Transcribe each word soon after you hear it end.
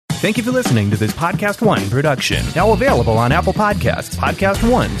Thank you for listening to this Podcast One production. Now available on Apple Podcasts,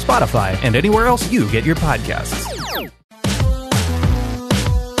 Podcast One, Spotify, and anywhere else you get your podcasts.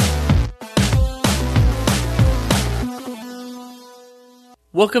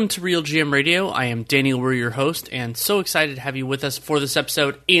 Welcome to Real GM Radio. I am Daniel Weir, your host, and so excited to have you with us for this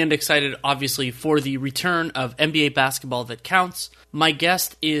episode, and excited, obviously, for the return of NBA Basketball That Counts. My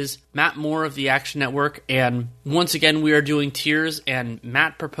guest is Matt Moore of the Action Network, and once again, we are doing tiers, and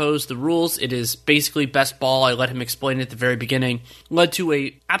Matt proposed the rules. It is basically best ball. I let him explain it at the very beginning. Led to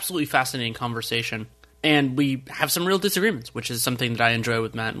a absolutely fascinating conversation. And we have some real disagreements, which is something that I enjoy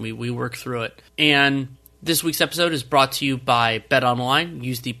with Matt, and we work through it. And this week's episode is brought to you by BetOnline.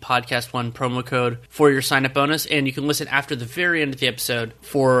 Use the Podcast One promo code for your sign-up bonus, and you can listen after the very end of the episode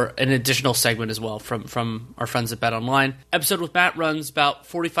for an additional segment as well from our friends at BetOnline. Episode with Matt runs about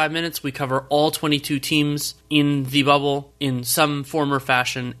 45 minutes. We cover all 22 teams in the bubble in some form or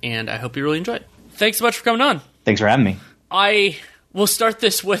fashion, and I hope you really enjoy it. Thanks so much for coming on. Thanks for having me. We'll start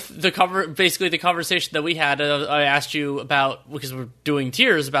this with the conversation that we had. I asked you about, because we're doing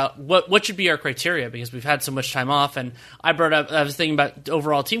tiers, about what should be our criteria, because we've had so much time off, and I was thinking about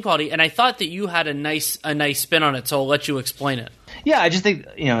overall team quality, and I thought that you had a nice spin on it, so I'll let you explain it. Yeah, I just think,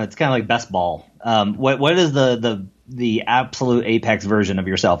 it's kind of like best ball. What does the absolute apex version of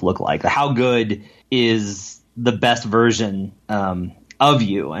yourself look like? How good is the best version of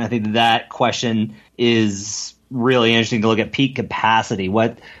you? And I think that question is really interesting to look at peak capacity.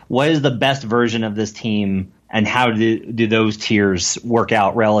 What is the best version of this team, and how do those tiers work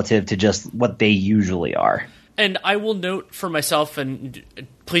out relative to just what they usually are? And I will note for myself, and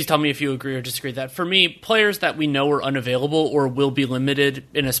please tell me if you agree or disagree, that for me, players that we know are unavailable or will be limited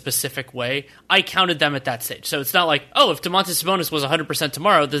in a specific way, I counted them at that stage. So it's not like, if Domantas Sabonis was 100%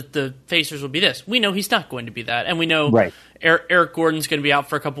 tomorrow, the Pacers would be this. We know he's not going to be that. And we know Eric Gordon's going to be out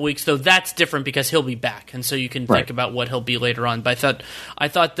for a couple weeks, though that's different because he'll be back. And so you can think about what he'll be later on. But I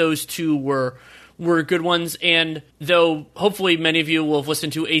thought those two were good ones, and though hopefully many of you will have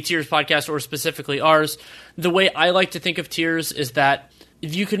listened to a tiers podcast, or specifically ours, the way I like to think of tiers is that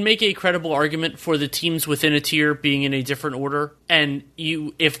if you can make a credible argument for the teams within a tier being in a different order, and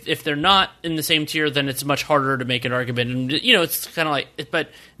if they're not in the same tier, then it's much harder to make an argument. And it's kind of like, but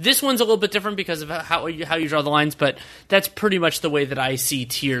this one's a little bit different because of how you draw the lines. But that's pretty much the way that I see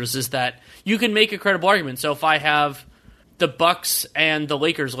tiers, is that you can make a credible argument. So if I have the Bucks and the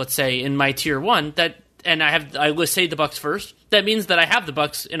Lakers, let's say, in my tier one, and I say the Bucks first, that means that I have the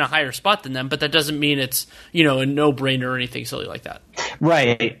Bucks in a higher spot than them, but that doesn't mean it's a no-brainer or anything silly like that.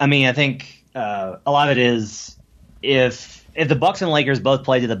 Right. I mean, I think a lot of it is if the Bucks and Lakers both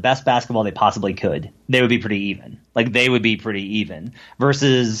played to the best basketball they possibly could, they would be pretty even. They would be pretty even.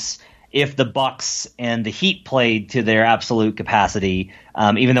 Versus if the Bucks and the Heat played to their absolute capacity,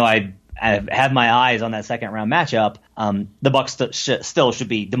 even though I've had my eyes on that second round matchup, the Bucks still should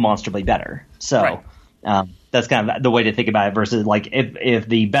be demonstrably better. So that's kind of the way to think about it. Versus if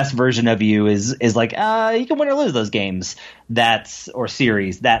the best version of you is like you can win or lose those games, or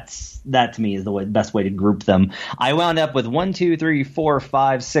series. That to me is the best way to group them. I wound up with 1, 2, 3, 4,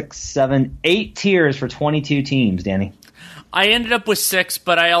 5, 6, 7, 8 tiers for 22 teams. Danny. I ended up with 6,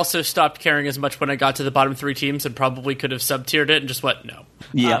 but I also stopped caring as much when I got to the bottom 3 teams, and probably could have sub-tiered it and just went no.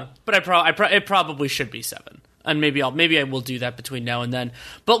 Yeah, but it probably should be 7, and maybe I will do that between now and then.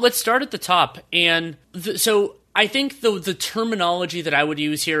 But let's start at the top, and so I think the terminology that I would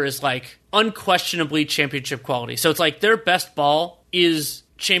use here is unquestionably championship quality. So it's their best ball is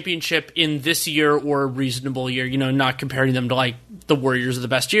championship in this year or a reasonable year. Not comparing them to the Warriors of the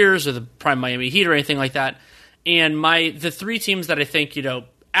best years or the prime Miami Heat or anything like that. And the 3 teams that I think,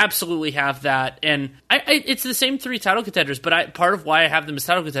 absolutely have that, and it's the same 3 title contenders, but part of why I have them as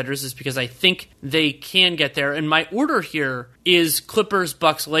title contenders is because I think they can get there. And my order here is Clippers,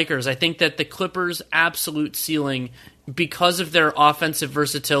 Bucks, Lakers. I think that the Clippers' absolute ceiling, because of their offensive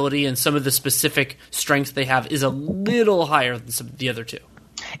versatility and some of the specific strengths they have, is a little higher than some of the other 2.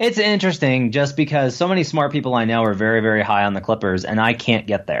 It's interesting just because so many smart people I know are very, very high on the Clippers, and I can't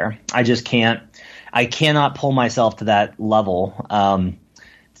get there. I just can't. I cannot pull myself to that level.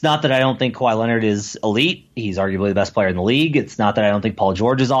 It's not that I don't think Kawhi Leonard is elite. He's arguably the best player in the league. It's not that I don't think Paul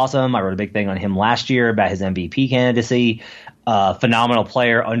George is awesome. I wrote a big thing on him last year about his MVP candidacy. Phenomenal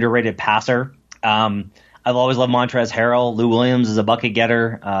player, underrated passer. I've always loved Montrezl Harrell. Lou Williams is a bucket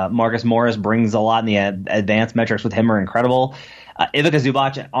getter. Marcus Morris brings a lot, in the advanced metrics with him are incredible. Ivica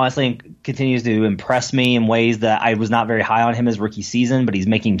Zubac honestly continues to impress me in ways that I was not very high on him his rookie season, but he's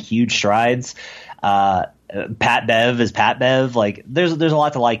making huge strides. Pat Bev is Pat Bev. There's a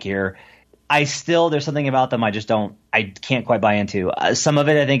lot to like here. there's something about them I can't quite buy into. Some of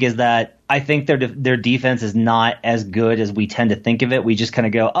it I think is that I think their defense is not as good as we tend to think of it. We just kind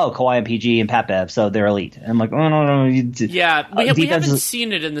of go, oh, Kawhi and PG and Pat Bev, so they're elite. And I'm like, oh, no. Yeah, we haven't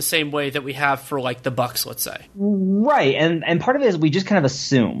seen it in the same way that we have for like the Bucks, let's say. Right, and part of it is we just kind of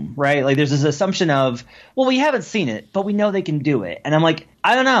assume, right? Like there's this assumption of, well, we haven't seen it, but we know they can do it. And I'm like,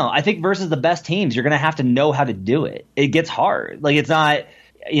 I don't know. I think versus the best teams, you're going to have to know how to do it. It gets hard. Like it's not.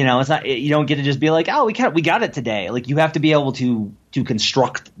 You don't get to just be like, oh, we got it today. Like you have to be able to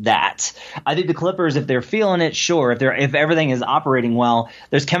construct that. I think the Clippers, if they're feeling it, sure. If everything is operating well,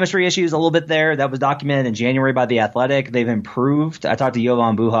 there's chemistry issues a little bit there. That was documented in January by The Athletic. They've improved. I talked to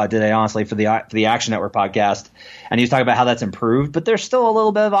Jovan Buha today, honestly, for the Action Network podcast, and he was talking about how that's improved. But there's still a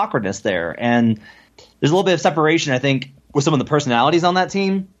little bit of awkwardness there, and there's a little bit of separation, I think, with some of the personalities on that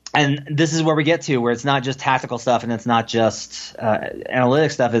team. And this is where we get to where it's not just tactical stuff and it's not just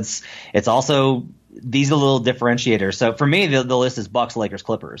analytic stuff. It's also these are little differentiators. So for me, the list is Bucks, Lakers,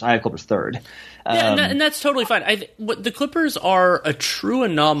 Clippers. I have Clippers third. Yeah, and that's totally fine. The Clippers are a true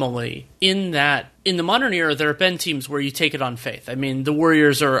anomaly in that in the modern era, there have been teams where you take it on faith. I mean, the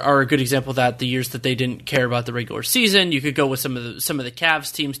Warriors are a good example of that. The years that they didn't care about the regular season, you could go with some of the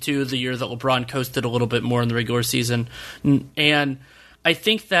Cavs teams too. The year that LeBron coasted a little bit more in the regular season, and I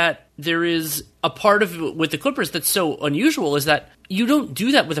think that there is a part of it with the Clippers that's so unusual is that you don't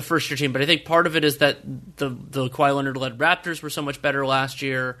do that with a first-year team, but I think part of it is that the Kawhi Leonard-led Raptors were so much better last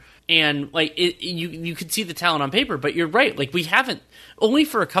year, and like you could see the talent on paper, but you're right. Like we haven't only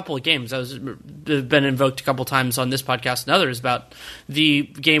for a couple of games. Been invoked a couple times on this podcast and others about the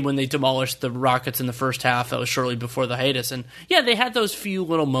game when they demolished the Rockets in the first half. That was shortly before the hiatus, and yeah, they had those few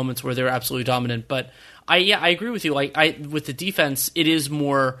little moments where they were absolutely dominant, but. I agree with you. Like with the defense, it is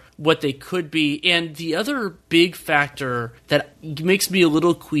more what they could be. And the other big factor that makes me a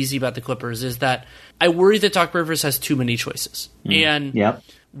little queasy about the Clippers is that I worry that Doc Rivers has too many choices. And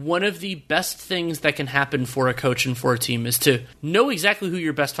one of the best things that can happen for a coach and for a team is to know exactly who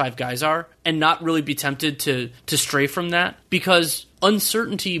your best five guys are and not really be tempted to stray from that, because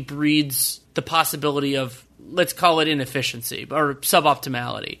uncertainty breeds the possibility of, let's call it inefficiency or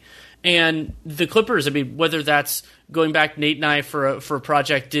suboptimality. And the Clippers, I mean, whether that's going back, Nate and I for a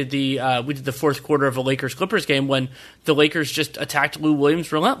project we did the fourth quarter of a Lakers-Clippers game when the Lakers just attacked Lou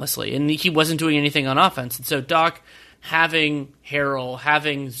Williams relentlessly, and he wasn't doing anything on offense. And so Doc having Harrell,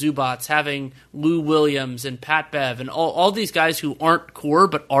 having Zubats, having Lou Williams and Pat Bev and all these guys who aren't core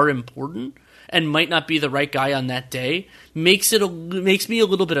but are important and might not be the right guy on that day makes me a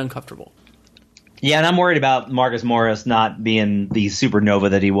little bit uncomfortable. Yeah, and I'm worried about Marcus Morris not being the supernova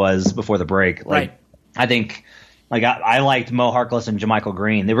that he was before the break. Right. I think, I liked Mo Harkless and JaMychal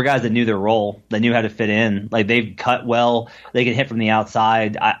Green. They were guys that knew their role. They knew how to fit in. Like, they've cut well. They can hit from the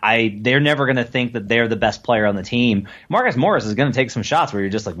outside. They're never going to think that they're the best player on the team. Marcus Morris is going to take some shots where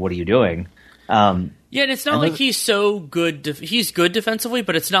you're just like, what are you doing? Yeah, and it's not like he's so good. He's good defensively,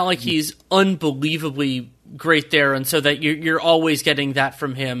 but it's not like he's unbelievably great there, and so that you're always getting that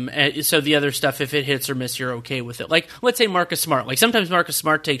from him. So the other stuff, if it hits or miss, you're okay with it. Like, let's say Marcus Smart. Like, sometimes Marcus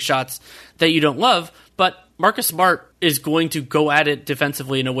Smart takes shots that you don't love, but Marcus Smart is going to go at it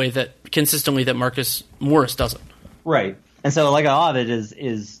defensively in a way that consistently that Marcus Morris doesn't. Right. And so, like, a lot of it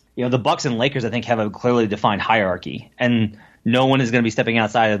is the Bucks and Lakers, I think, have a clearly defined hierarchy, and no one is going to be stepping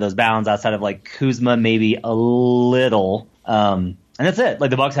outside of those bounds, outside of like Kuzma, maybe a little. And that's it. Like,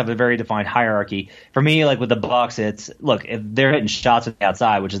 the Bucks have a very defined hierarchy. For me, like with the Bucks, it's look, if they're hitting shots from the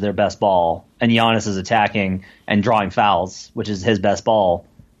outside, which is their best ball, and Giannis is attacking and drawing fouls, which is his best ball,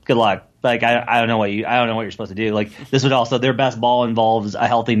 good luck. Like, I don't know what you're supposed to do. Like, this would also, their best ball involves a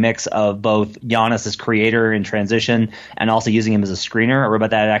healthy mix of both Giannis as creator in transition and also using him as a screener. I read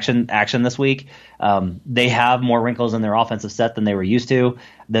about that action this week. They have more wrinkles in their offensive set than they were used to,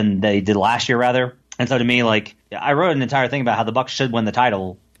 than they did last year, rather. And so to me, like, I wrote an entire thing about how the Bucks should win the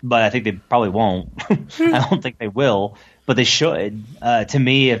title, but I think they probably won't. I don't think they will, but they should. To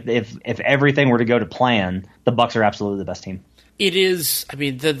me, if everything were to go to plan, the Bucks are absolutely the best team. It is. I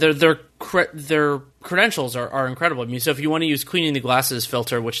mean, their credentials are incredible. I mean, so if you want to use cleaning the glasses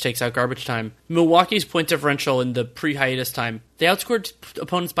filter, which takes out garbage time, Milwaukee's point differential in the pre-hiatus time, they outscored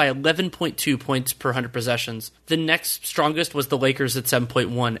opponents by 11.2 points per 100 possessions. The next strongest was the Lakers at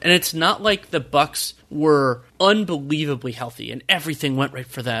 7.1. And it's not like the Bucks were unbelievably healthy and everything went right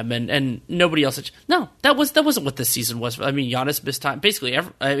for them and nobody else. No, that wasn't what this season was. I mean, Giannis missed time. Basically,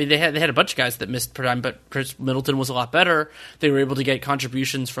 they had a bunch of guys that missed per time, but Chris Middleton was a lot better. They were able to get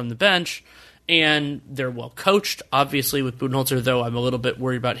contributions from the bench. And they're well coached, obviously, with Budenholzer, though I'm a little bit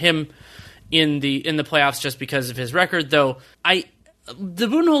worried about him in the playoffs just because of his record. Though I The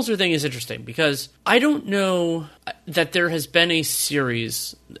Budenholzer thing is interesting because I don't know that there has been a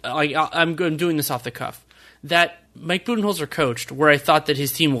series, I'm doing this off the cuff, that Mike Budenholzer coached where I thought that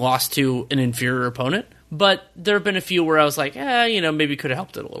his team lost to an inferior opponent. But there have been a few where I was like, maybe could have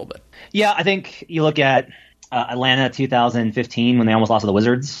helped it a little bit. Yeah, I think you look at Atlanta 2015 when they almost lost to the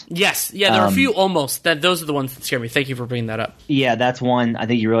Wizards. Yes, yeah, there are a few almost. Those are the ones that scare me. Thank you for bringing that up. Yeah, that's one I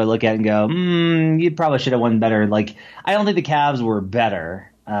think you really look at and go, you probably should have won better. Like, I don't think the Cavs were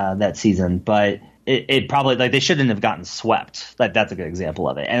better that season, but it probably, like, they shouldn't have gotten swept. Like, that's a good example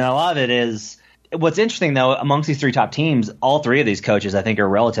of it. And a lot of it is, what's interesting, though, amongst these three top teams, all three of these coaches, I think, are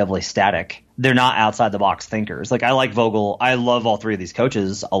relatively static. They're not outside-the-box thinkers. Like, I like Vogel. I love all three of these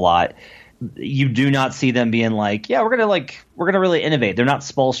coaches a lot. You do not see them being like, yeah, we're gonna really innovate. They're not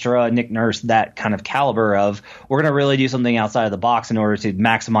Spoelstra, Nick Nurse, that kind of caliber of, we're gonna really do something outside of the box in order to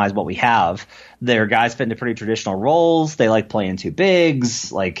maximize what we have. Their guys fit into pretty traditional roles. They like playing two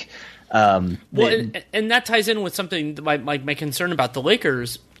bigs. Like, and that ties in with something. My concern about the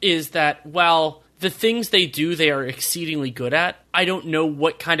Lakers is that while the things they do, they are exceedingly good at, I don't know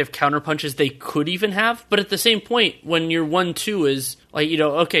what kind of counterpunches they could even have. But at the same point, when your 1-2 is like,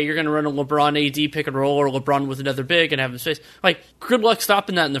 okay, you're going to run a LeBron AD pick and roll or LeBron with another big and have him space. Like, good luck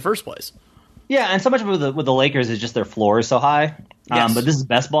stopping that in the first place. Yeah, and so much with the Lakers is just their floor is so high. Yes. But this is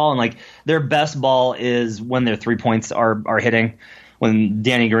best ball, and like their best ball is when their 3 points are hitting, when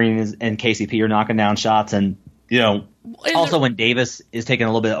Danny Green and KCP are knocking down shots, and also when Davis is taking a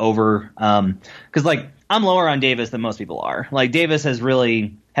little bit over, because like I'm lower on Davis than most people are. Like Davis has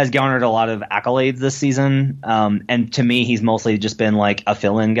garnered a lot of accolades this season, and to me he's mostly just been like a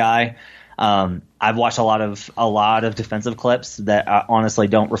fill-in guy. I've watched a lot of defensive clips that honestly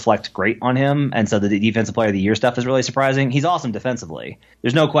don't reflect great on him, and so the defensive player of the year stuff is really surprising. He's awesome defensively.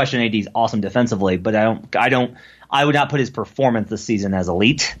 There's no question AD's awesome defensively, but I would not put his performance this season as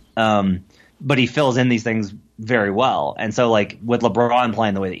elite. But he fills in these things very well. And so, like, with LeBron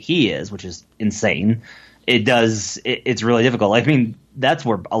playing the way that he is, which is insane, it's really difficult. Like, I mean, that's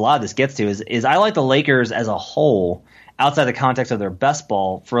where a lot of this gets to is I like the Lakers as a whole outside the context of their best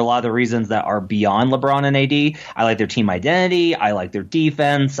ball for a lot of the reasons that are beyond LeBron and AD. I like their team identity. I like their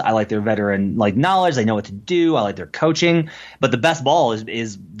defense. I like their veteran, like, knowledge. They know what to do. I like their coaching. But the best ball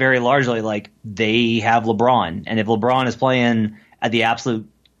is very largely, like, they have LeBron. And if LeBron is playing at the absolute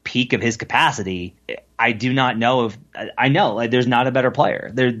peak of his capacity, I do not know if I know like there's not a better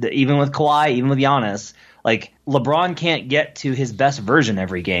player there. Even with Kawhi, even with Giannis, like LeBron can't get to his best version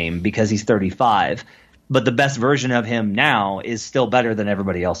every game because he's 35, but the best version of him now is still better than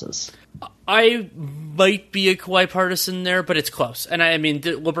everybody else's. I might be a Kawhi partisan there, but it's close. And I mean,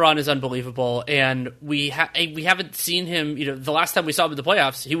 LeBron is unbelievable, and we haven't seen him. The last time we saw him in the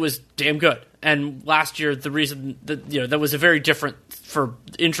playoffs, he was damn good. And last year, the reason that was a very different for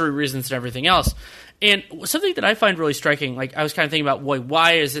injury reasons and everything else. And something that I find really striking, like I was kind of thinking about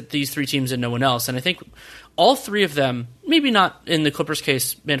why is it these three teams and no one else? And I think all three of them, maybe not in the Clippers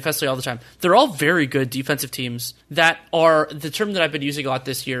case manifestly all the time, they're all very good defensive teams that are, the term that I've been using a lot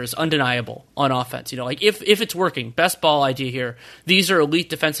this year is undeniable on offense. Like if it's working, best ball idea here, these are elite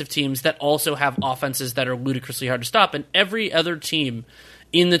defensive teams that also have offenses that are ludicrously hard to stop. And every other team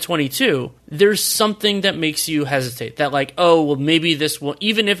in the 22, there's something that makes you hesitate. That like, oh, well, maybe this won't,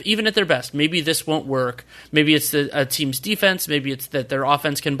 even at their best, maybe this won't work. Maybe it's a team's defense. Maybe it's that their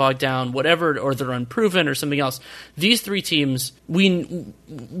offense can bog down, whatever, or they're unproven or something else. These three teams, we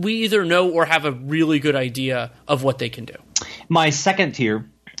either know or have a really good idea of what they can do. My second tier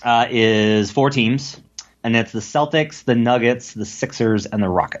is four teams, and it's the Celtics, the Nuggets, the Sixers, and the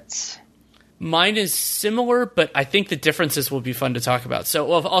Rockets. Mine is similar, but I think the differences will be fun to talk about.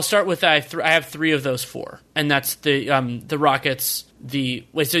 So I'll start with I have three of those four, and that's the Rockets, the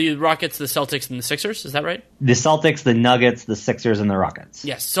Rockets, the Celtics, and the Sixers. Is that right? The Celtics, the Nuggets, the Sixers, and the Rockets.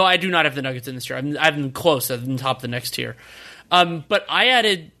 Yes. So I do not have the Nuggets in this tier. I'm close at the top of the next tier. But I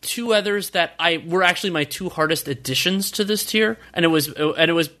added two others that were actually my two hardest additions to this tier, and it was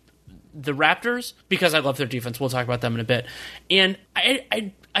the Raptors because I love their defense. We'll talk about them in a bit, and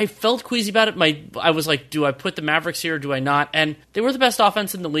I felt queasy about it. I was like, do I put the Mavericks here or do I not? And they were the best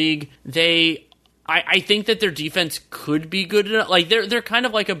offense in the league. I think that their defense could be good enough. Like they're kind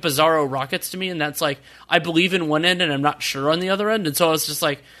of like a bizarro Rockets to me, and that's like I believe in one end and I'm not sure on the other end. And so I was just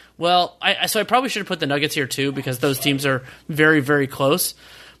like, well, so I probably should have put the Nuggets here too because those teams are very, very close.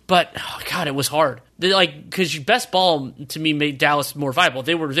 But God, it was hard. Because best ball to me made Dallas more viable.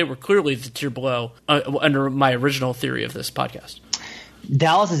 They were clearly the tier below under my original theory of this podcast.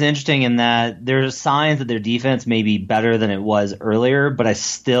 Dallas is interesting in that there's signs that their defense may be better than it was earlier, but I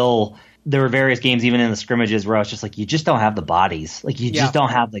still there were various games, even in the scrimmages, where I was just like, you just don't have the bodies. Like, you just don't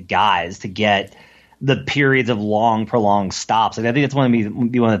have the guys to get the periods of long, prolonged stops. Like, I think that's one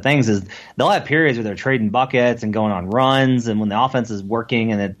of the things is they'll have periods where they're trading buckets and going on runs, and when the offense is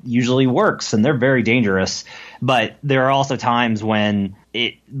working, and it usually works, and they're very dangerous. But there are also times when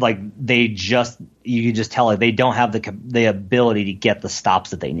you can just tell they don't have the ability to get the stops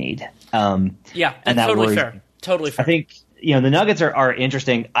that they need. And that's totally fair. Totally fair. I think the Nuggets are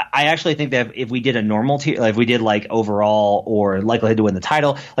interesting. I actually think that if we did a normal tier, like if we did like overall or likelihood to win the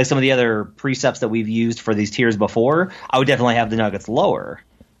title, like some of the other precepts that we've used for these tiers before, I would definitely have the Nuggets lower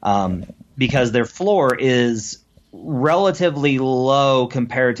because their floor is relatively low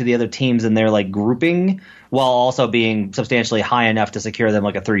compared to the other teams in their like grouping, while also being substantially high enough to secure them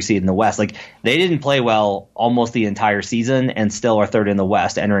like a 3 seed in the West. Like, they didn't play well almost the entire season and still are third in the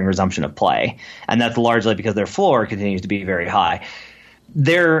West entering resumption of play. And that's largely because their floor continues to be very high.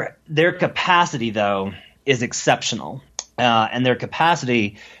 Their capacity, though, is exceptional. And their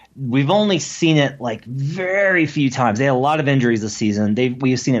capacity, we've only seen it like very few times. They had a lot of injuries this season.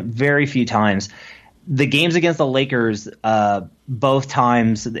 We've seen it very few times. The games against the Lakers, both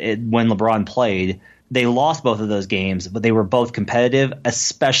times when LeBron played, they lost both of those games, but they were both competitive,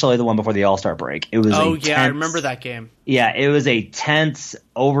 especially the one before the All-Star break. It was I remember that game. Yeah, it was a tense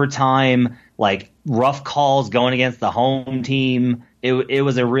overtime, like rough calls going against the home team. It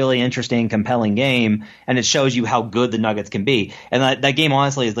was a really interesting, compelling game, and it shows you how good the Nuggets can be. And that game,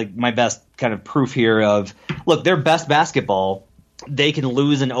 honestly, is like my best kind of proof here of, look, their best basketball, they can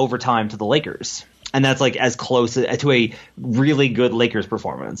lose in overtime to the Lakers. And that's like as close to a really good Lakers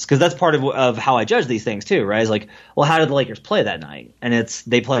performance, because that's part of how I judge these things too, right? It's like, well, how did the Lakers play that night? And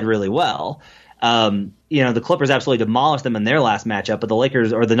they played really well. The Clippers absolutely demolished them in their last matchup, but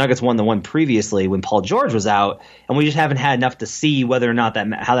the Nuggets won the one previously when Paul George was out, and we just haven't had enough to see whether or not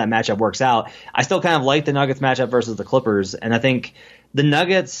how that matchup works out. I still kind of like the Nuggets matchup versus the Clippers, and I think the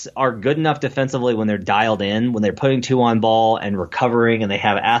Nuggets are good enough defensively when they're dialed in, when they're putting two on ball and recovering, and they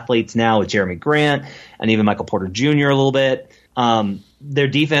have athletes now with Jeremy Grant and even Michael Porter Jr. a little bit. Their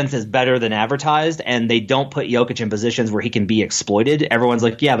defense is better than advertised, and they don't put Jokic in positions where he can be exploited. Everyone's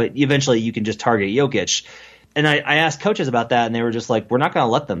like, yeah, but eventually you can just target Jokic. And I asked coaches about that, and they were just like, we're not going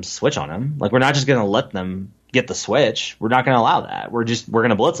to let them switch on him. Like, we're not just going to let them get the switch. We're not going to allow that. We're going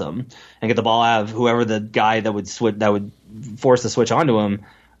to blitz him and get the ball out of whoever the guy that would force the switch onto him.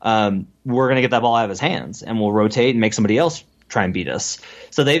 We're going to get that ball out of his hands, and we'll rotate and make somebody else try and beat us.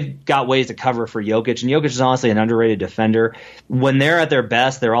 So they've got ways to cover for Jokic, and Jokic is honestly an underrated defender. When they're at their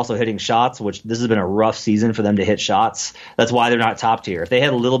best, they're also hitting shots, which this has been a rough season for them to hit shots. That's why they're not top tier. If they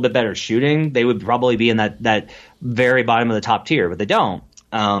had a little bit better shooting, they would probably be in that very bottom of the top tier, but they don't.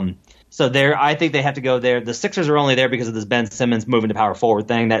 So I think they have to go there. The Sixers are only there because of this Ben Simmons moving to power forward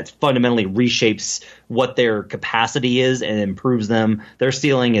thing that fundamentally reshapes what their capacity is and improves them. Their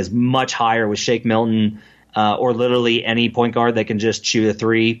ceiling is much higher with Shake Milton or literally any point guard that can just shoot a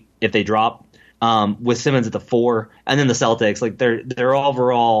three if they drop. With Simmons at the 4, and then the Celtics, like they're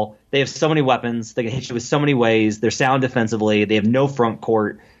overall, they have so many weapons. They can hit you with so many ways. They're sound defensively. They have no front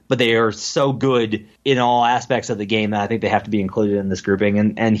court, but they are so good in all aspects of the game that I think they have to be included in this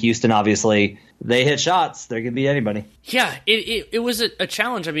grouping. And Houston, obviously, they hit shots. They can beat anybody. Yeah, it was a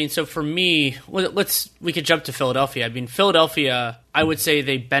challenge. I mean, so for me, we could jump to Philadelphia. I mean, Philadelphia, I would say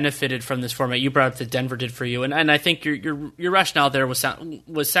they benefited from this format. You brought up that Denver did for you, and I think your rationale there was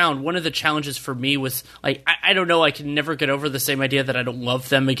sound. One of the challenges for me was like I don't know. I can never get over the same idea that I don't love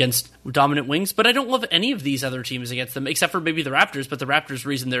them against dominant wings, but I don't love any of these other teams against them, except for maybe the Raptors. But the Raptors'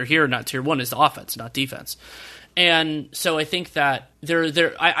 reason they're here, not tier 1, is the offense, not defense. And so I think that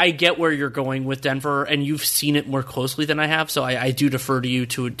I get where you're going with Denver, and you've seen it more closely than I have, so I do defer to you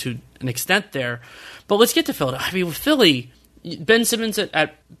to an extent there. But let's get to Philadelphia. I mean, with Philly, Ben Simmons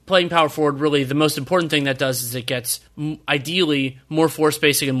at playing power forward, really the most important thing that does is it gets ideally more floor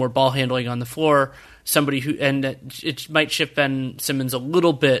spacing and more ball handling on the floor. It might shift Ben Simmons a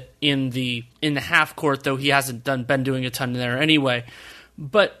little bit in the half court, though he hasn't been doing a ton there anyway.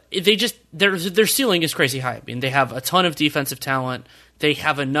 But their ceiling is crazy high. I mean, they have a ton of defensive talent. They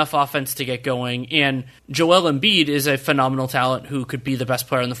have enough offense to get going. And Joel Embiid is a phenomenal talent who could be the best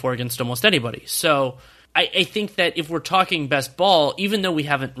player on the floor against almost anybody. So I think that if we're talking best ball, even though we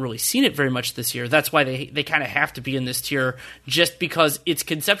haven't really seen it very much this year, that's why they kind of have to be in this tier, just because it's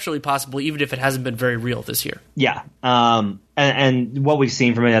conceptually possible, even if it hasn't been very real this year. Yeah. And what we've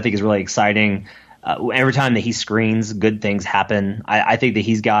seen from it, I think, is really exciting. Every time that he screens, good things happen. I think that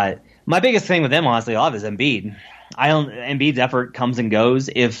he's got – my biggest thing with him, honestly, I love is Embiid. Embiid's effort comes and goes.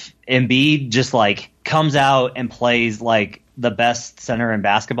 If Embiid just, like, comes out and plays, like, the best center in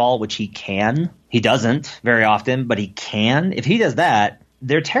basketball, which he can. He doesn't very often, but he can. If he does that,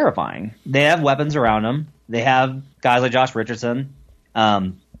 they're terrifying. They have weapons around him. They have guys like Josh Richardson.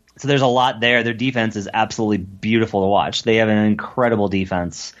 So there's a lot there. Their defense is absolutely beautiful to watch. They have an incredible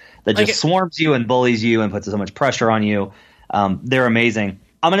defense that just swarms you and bullies you and puts so much pressure on you. They're amazing.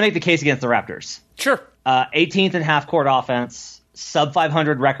 I'm going to make the case against the Raptors. Sure. 18th in half-court offense,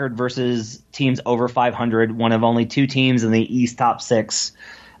 sub-500 record versus teams over 500, one of only two teams in the East top six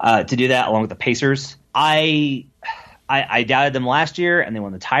to do that, along with the Pacers. I doubted them last year, and they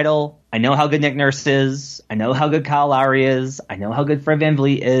won the title. I know how good Nick Nurse is. I know how good Kyle Lowry is. I know how good Fred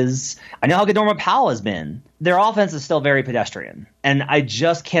VanVleet is. I know how good Norman Powell has been. Their offense is still very pedestrian, and I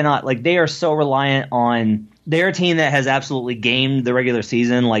just cannot – like, they are so reliant on – they're a team that has absolutely gamed the regular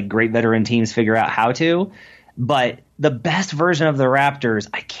season like great veteran teams figure out how to. But the best version of the Raptors,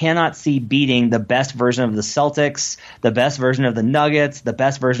 I cannot see beating the best version of the Celtics, the best version of the Nuggets, the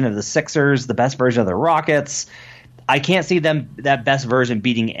best version of the Sixers, the best version of the Rockets. I can't see that best version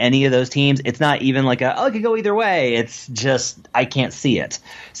beating any of those teams. It's not even like it could go either way. It's just I can't see it.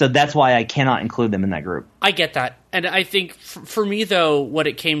 So that's why I cannot include them in that group. I get that. And I think for me, though, what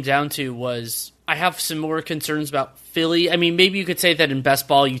it came down to was I have some more concerns about Philly. I mean, maybe you could say that in best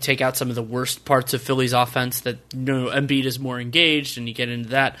ball you take out some of the worst parts of Philly's offense, that Embiid is more engaged and you get into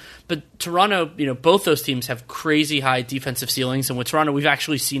that. But Toronto, both those teams have crazy high defensive ceilings, and with Toronto we've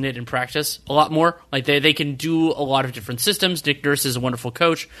actually seen it in practice a lot more. Like they can do a lot of different systems. Nick Nurse is a wonderful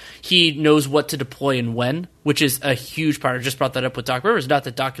coach. He knows what to deploy and when, which is a huge part. I just brought that up with Doc Rivers. Not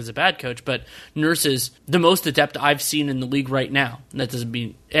that Doc is a bad coach, but Nurse is the most adept I've seen in the league right now. That doesn't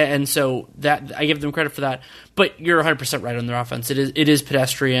mean, and so that I give them credit for that. But you're 100% right on their offense. It is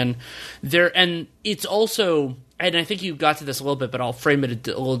pedestrian. And it's also, and I think you got to this a little bit, but I'll frame it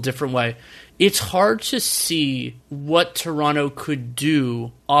a little different way. It's hard to see what Toronto could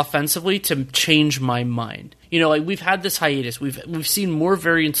do offensively to change my mind. Like we've had this hiatus. We've seen more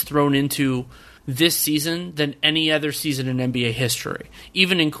variance thrown into this season than any other season in NBA history,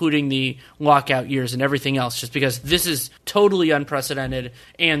 even including the lockout years and everything else, just because this is totally unprecedented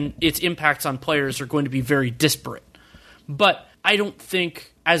and its impacts on players are going to be very disparate. But I don't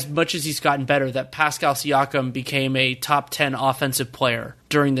think, as much as he's gotten better, that Pascal Siakam became a top 10 offensive player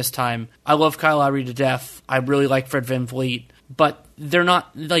during this time. I love Kyle Lowry to death. I really like Fred VanVleet. But they're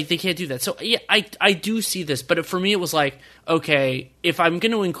not, like, they can't do that. So, yeah, I do see this. But for me, it was like, okay, if I'm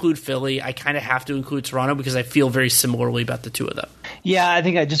going to include Philly, I kind of have to include Toronto because I feel very similarly about the two of them. Yeah, I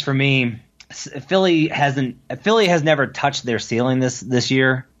think just for me, Philly has never touched their ceiling this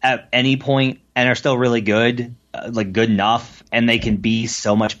year at any point and are still really good, like good enough, and they can be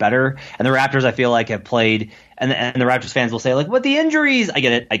so much better. And the Raptors, I feel like, have played, and the Raptors fans will say, like, what, the injuries? I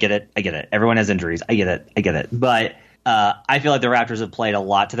get it. Everyone has injuries. I get it. But I feel like the Raptors have played a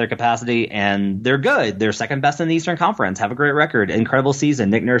lot to their capacity, and they're good. They're second best in the Eastern Conference, have a great record, incredible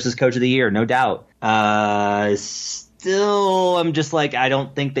season. Nick Nurse is coach of the year, no doubt. Still, I'm just like, I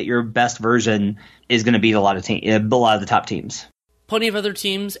don't think that your best version is going to beat a lot of the top teams. Plenty of other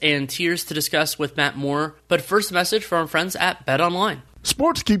teams and tiers to discuss with Matt Moore, but first message from our friends at BetOnline.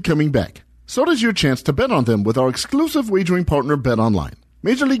 Sports keep coming back. So does your chance to bet on them with our exclusive wagering partner, BetOnline.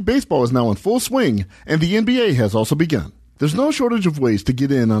 Major League Baseball is now in full swing, and the NBA has also begun. There's no shortage of ways to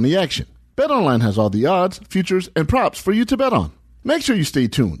get in on the action. BetOnline has all the odds, futures, and props for you to bet on. Make sure you stay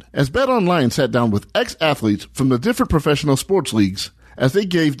tuned, as BetOnline sat down with ex-athletes from the different professional sports leagues as they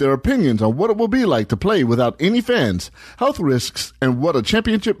gave their opinions on what it will be like to play without any fans, health risks, and what a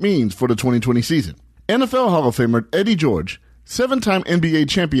championship means for the 2020 season. NFL Hall of Famer Eddie George, 7-time NBA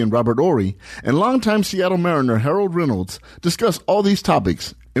champion Robert Horry, and longtime Seattle Mariner Harold Reynolds discuss all these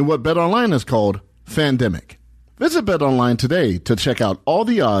topics in what BetOnline has called Fandemic. Visit BetOnline today to check out all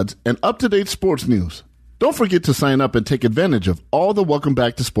the odds and up-to-date sports news. Don't forget to sign up and take advantage of all the Welcome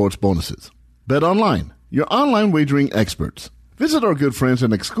Back to Sports bonuses. BetOnline, your online wagering experts. Visit our good friends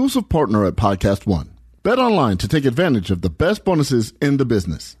and exclusive partner at Podcast One. BetOnline to take advantage of the best bonuses in the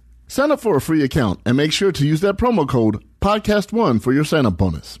business. Sign up for a free account and make sure to use that promo code PODCAST1 for your sign-up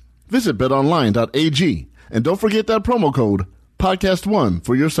bonus. Visit betonline.ag and don't forget that promo code PODCAST1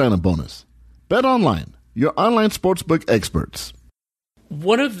 for your sign-up bonus. BetOnline, your online sportsbook experts.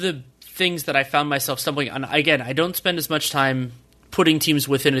 One of the things that I found myself stumbling on, again, I don't spend as much time putting teams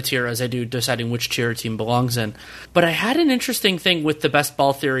within a tier as I do deciding which tier a team belongs in. But I had an interesting thing with the best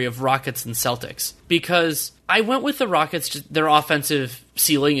ball theory of Rockets and Celtics, because I went with the Rockets. Their offensive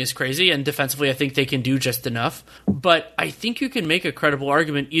ceiling is crazy, and defensively I think they can do just enough. But I think you can make a credible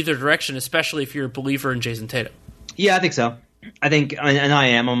argument either direction, especially if you're a believer in Jason Tatum. Yeah, I think so.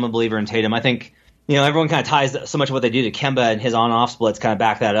 I'm a believer in Tatum. I think, everyone kind of ties so much of what they do to Kemba, and his on-off splits kind of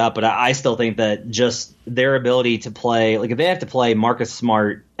back that up. But I still think that just their ability to play, like if they have to play Marcus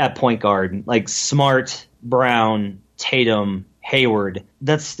Smart at point guard, like Smart, Brown, Tatum, Hayward,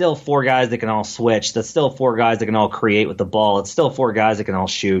 that's still 4 guys that can all switch. That's still 4 guys that can all create with the ball. It's still 4 guys that can all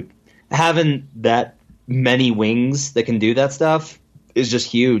shoot. Having that many wings that can do that stuff is just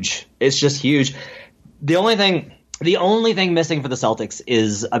huge. It's just huge. The only thing missing for the Celtics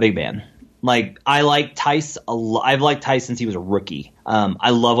is a big man. Like, I like Tice a lot. I've liked Tice since he was a rookie. I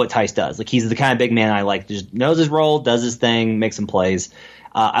love what Tice does. Like, he's the kind of big man I like. Just knows his role, does his thing, makes some plays.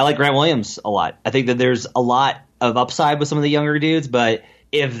 I like Grant Williams a lot. I think that there's a lot of upside with some of the younger dudes, but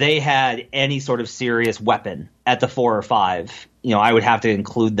if they had any sort of serious weapon at the 4 or 5, I would have to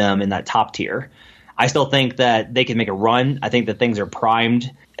include them in that top tier. I still think that they can make a run. I think that things are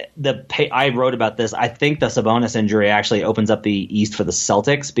primed. I wrote about this. I think the Sabonis injury actually opens up the East for the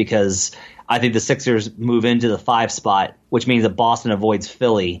Celtics, because I think the Sixers move into the 5 spot, which means that Boston avoids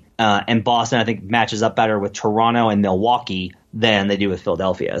Philly. And Boston, I think, matches up better with Toronto and Milwaukee than they do with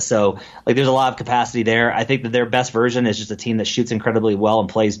Philadelphia. So, there's a lot of capacity there. I think that their best version is just a team that shoots incredibly well and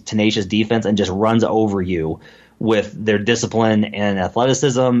plays tenacious defense and just runs over you with their discipline and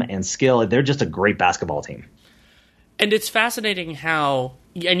athleticism and skill. They're just a great basketball team. And it's fascinating how,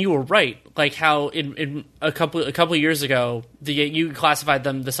 and you were right, like how in a couple of years ago, you classified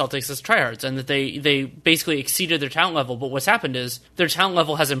them, the Celtics, as tryhards, and that they basically exceeded their talent level. But what's happened is their talent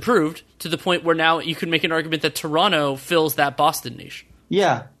level has improved to the point where now you can make an argument that Toronto fills that Boston niche.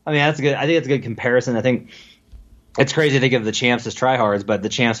 Yeah, I think that's a good comparison. I think it's crazy to think of the champs as tryhards, but the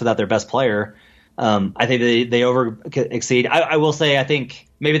champs without their best player, I think they over exceed. I will say, I think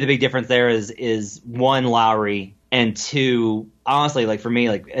maybe the big difference there is 1, Lowry, and 2, honestly, like for me,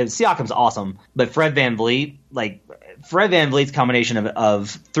 like Siakam's awesome, but Fred VanVleet's combination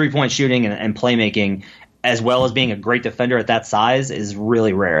of 3-point shooting and playmaking, as well as being a great defender at that size, is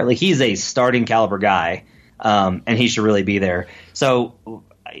really rare. Like, he's a starting caliber guy, and he should really be there. So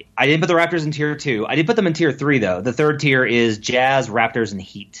I didn't put the Raptors in tier 2. I did put them in tier 3, though. The third tier is Jazz, Raptors, and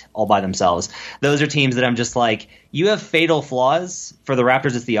Heat all by themselves. Those are teams that I'm just like, you have fatal flaws. For the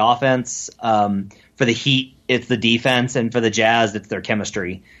Raptors, it's the offense. For the Heat, it's the defense. And for the Jazz, it's their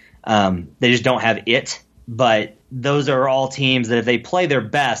chemistry. They just don't have it. But those are all teams that, if they play their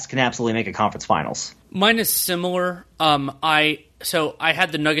best, can absolutely make a conference finals. Mine is similar. I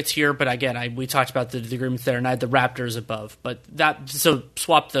had the Nuggets here, but again, we talked about the agreements there, and I had the Raptors above. But so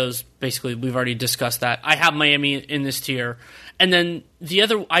swap those. Basically, we've already discussed that. I have Miami in this tier, and then the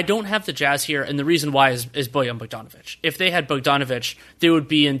other, I don't have the Jazz here, and the reason why is Bojan Bogdanovic. If they had Bogdanovic, they would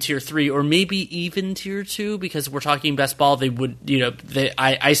be in tier 3 or maybe even tier 2, because we're talking best ball. They would,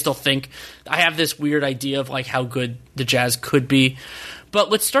 I still think I have this weird idea of like how good the Jazz could be. But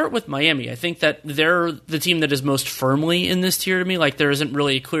let's start with Miami. I think that they're the team that is most firmly in this tier to me. Like, there isn't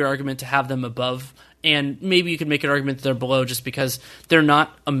really a clear argument to have them above. And maybe you could make an argument that they're below just because they're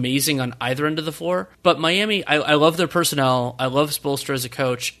not amazing on either end of the floor. But Miami, I love their personnel. I love Spoelstra as a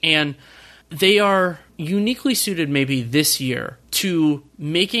coach. And they are uniquely suited maybe this year to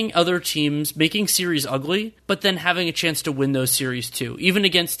making other teams, making series ugly, but then having a chance to win those series too, even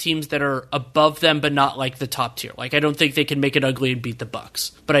against teams that are above them but not like the top tier. Like, I don't think they can make it ugly and beat the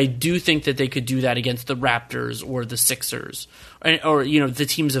Bucks, but I do think that they could do that against the Raptors or the Sixers or the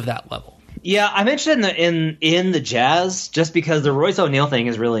teams of that level. Yeah, I'm interested in the Jazz just because the Royce O'Neal thing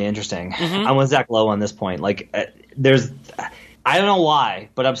is really interesting. Mm-hmm. I'm with Zach Lowe on this point. Like, I don't know why,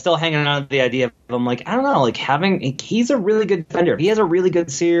 but I'm still hanging on to the idea of him. Like, I don't know, like he's a really good defender. If he has a really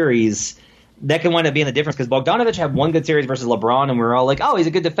good series, that can wind up being the difference, because Bogdanovic had one good series versus LeBron, and we were all like, oh, he's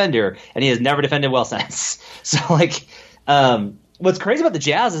a good defender, and he has never defended well since. So, like, what's crazy about the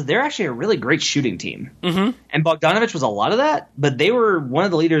Jazz is they're actually a really great shooting team. Mm-hmm. And Bogdanovic was a lot of that, but they were one of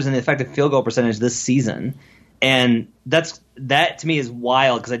the leaders in the effective field goal percentage this season. And that to me is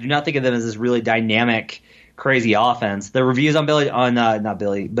wild, because I do not think of them as this really dynamic, crazy offense. The reviews on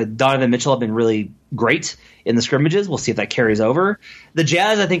Donovan Mitchell have been really great in the scrimmages. We'll see if that carries over. The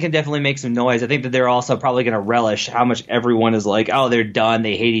Jazz, I think, can definitely make some noise. I think that they're also probably going to relish how much everyone is like, oh, they're done.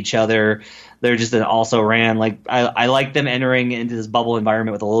 They hate each other. They're just an also-ran. Like, I like them entering into this bubble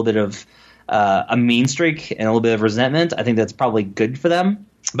environment with a little bit of a mean streak and a little bit of resentment. I think that's probably good for them.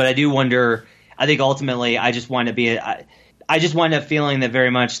 But I do wonder, I think ultimately I just wind up feeling that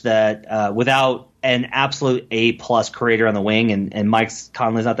very much that without an absolute A-plus creator on the wing, and Mike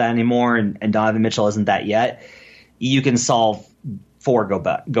Conley's not that anymore, and Donovan Mitchell isn't that yet, you can solve for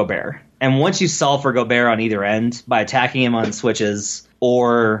Gobert. And once you solve for Gobert on either end by attacking him on switches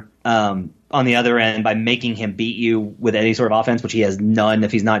or on the other end by making him beat you with any sort of offense, which he has none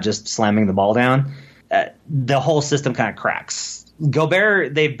if he's not just slamming the ball down, the whole system kind of cracks.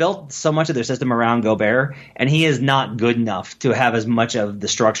 Gobert, they've built so much of their system around Gobert, and he is not good enough to have as much of the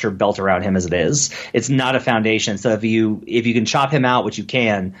structure built around him as it is. It's not a foundation. So if you can chop him out, which you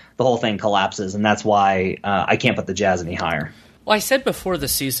can, the whole thing collapses, and that's why I can't put the Jazz any higher. Well, I said before the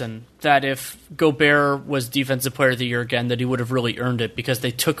season that if Gobert was Defensive Player of the Year again, that he would have really earned it because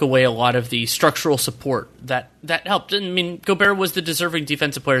they took away a lot of the structural support that helped. I mean, Gobert was the deserving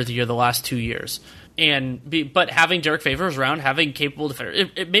Defensive Player of the Year the last 2 years. But having Derek Favors around, having capable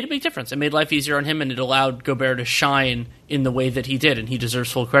defenders, it made a big difference. It made life easier on him, and it allowed Gobert to shine in the way that he did, and he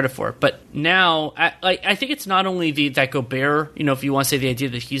deserves full credit for it. But now, I think it's not only that Gobert, if you want to say the idea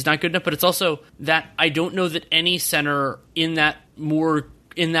that he's not good enough, but it's also that I don't know that any center in that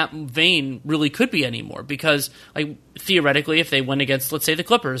vein really could be anymore, because theoretically, if they went against, let's say, the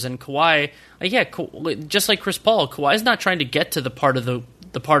Clippers and Kawhi, just like Chris Paul, Kawhi's not trying to get to the part of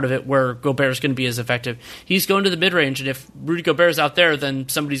it where Gobert is going to be as effective. He's going to the mid-range, and if Rudy Gobert's out there, then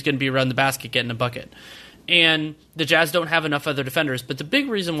somebody's going to be around the basket getting a bucket. And the Jazz don't have enough other defenders, but the big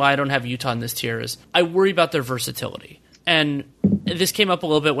reason why I don't have Utah in this tier is I worry about their versatility. And this came up a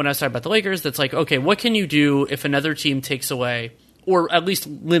little bit when I was talking about the Lakers. That's like, okay, what can you do if another team takes away or at least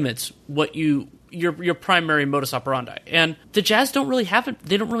limits what your primary modus operandi? And the Jazz don't really have it.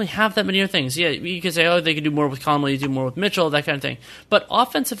 They don't really have that many other things. Yeah, you can say, they can do more with Conley, do more with Mitchell, that kind of thing. But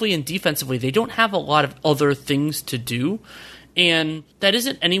offensively and defensively, they don't have a lot of other things to do. And that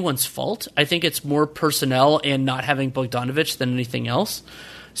isn't anyone's fault. I think it's more personnel and not having Bogdanovic than anything else.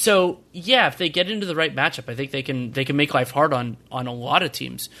 So, yeah, if they get into the right matchup, I think they can make life hard on a lot of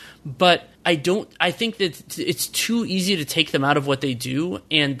teams. But I think that it's too easy to take them out of what they do,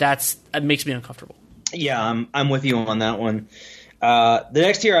 and that makes me uncomfortable. Yeah, I'm with you on that one. The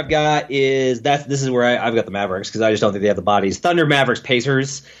next tier I've got this is where I've got the Mavericks, because I just don't think they have the bodies. Thunder, Mavericks,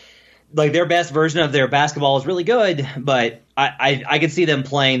 Pacers. Their best version of their basketball is really good, but I could see them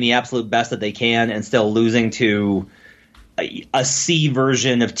playing the absolute best that they can and still losing to a C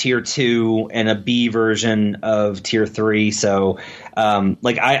version of tier 2 and a B version of tier 3. So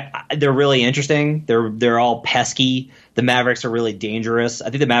they're really interesting. They're all pesky. The Mavericks are really dangerous. I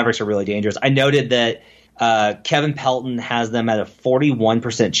think the Mavericks are really dangerous. I noted that Kevin Pelton has them at a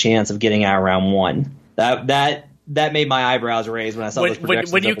 41% chance of getting out of round 1. That made my eyebrows raise when I saw those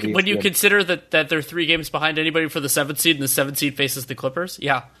projections. When you consider that they're 3 games behind anybody for the 7th seed, and the 7th seed faces the Clippers.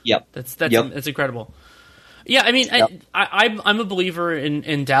 Yeah. Yep. That's incredible. Yeah, I mean, yep. I'm a believer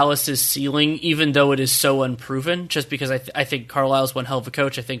in Dallas's ceiling, even though it is so unproven. Just because I think Carlisle's one hell of a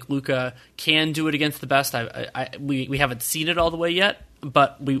coach. I think Luka can do it against the best. We haven't seen it all the way yet,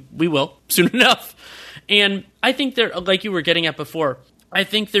 but we will soon enough. And I think they're, like you were getting at before, I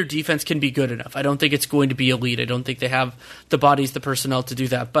think their defense can be good enough. I don't think it's going to be elite. I don't think they have the bodies, the personnel to do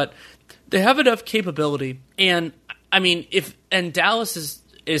that, but they have enough capability. And I mean, Dallas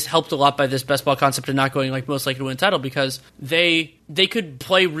is helped a lot by this best ball concept and not going most likely to win a title, because they could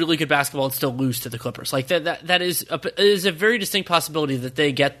play really good basketball and still lose to the Clippers. That is a very distinct possibility that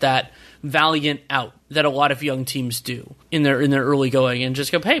they get that valiant out that a lot of young teams do in their early going, and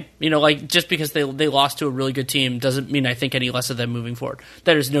just go, hey, just because they lost to a really good team doesn't mean I think any less of them moving forward.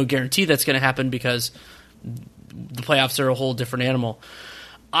 That is no guarantee that's going to happen, because the playoffs are a whole different animal.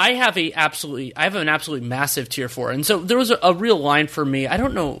 I have an absolutely massive tier 4. And so there was a real line for me. I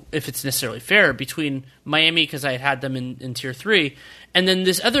don't know if it's necessarily fair between Miami, because I had them in tier 3, and then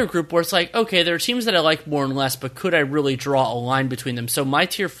this other group where it's like, okay, there are teams that I like more and less, but could I really draw a line between them? So my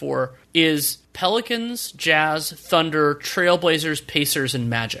tier 4 is Pelicans, Jazz, Thunder, Trailblazers, Pacers, and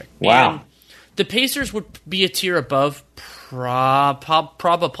Magic. Wow. And the Pacers would be a tier above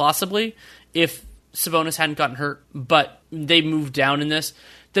possibly if Sabonis hadn't gotten hurt, but they moved down in this.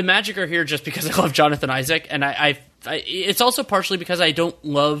 The Magic are here just because I love Jonathan Isaac, and it's also partially because I don't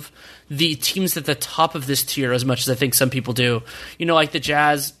love the teams at the top of this tier as much as I think some people do. Like the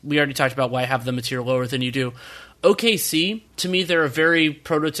Jazz, we already talked about why I have them a tier lower than you do. OKC, to me, they're a very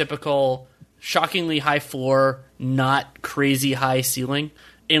prototypical, shockingly high floor, not crazy high ceiling,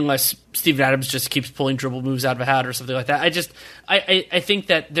 unless Steven Adams just keeps pulling dribble moves out of a hat or something like that. I think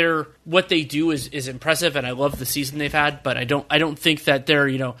that what they do is impressive, and I love the season they've had, but I don't think that they're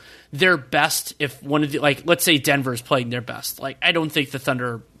their best. If one of the, let's say Denver's playing their best, I don't think the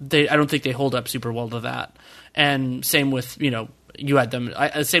Thunder, I don't think they hold up super well to that. And same with you had them.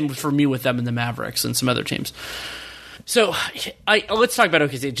 Same for me with them and the Mavericks and some other teams. So let's talk about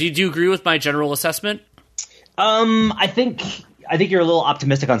OKC. Do you agree with my general assessment? I think you're a little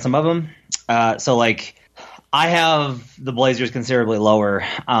optimistic on some of them. I have the Blazers considerably lower.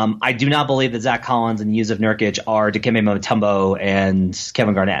 I do not believe that Zach Collins and Yusuf Nurkic are Dikembe Mutombo and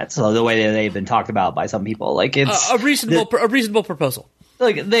Kevin Garnett. So the way that they've been talked about by some people, like it's a reasonable proposal.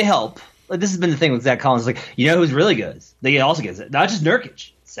 Like they help. Like this has been the thing with Zach Collins. Like who's really good? They also get it. Not just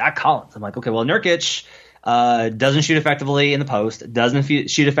Nurkic, Zach Collins. I'm like, okay, well Nurkic doesn't shoot effectively in the post, doesn't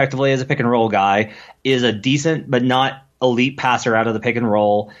shoot effectively as a pick and roll guy, is a decent but not elite passer out of the pick and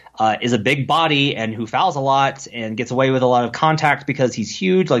roll, is a big body and who fouls a lot and gets away with a lot of contact because he's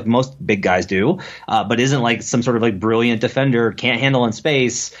huge, like most big guys do, but isn't like some sort of like brilliant defender, can't handle in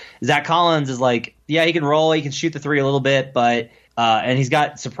space. Zach Collins is like, yeah, he can roll, he can shoot the three a little bit, but and he's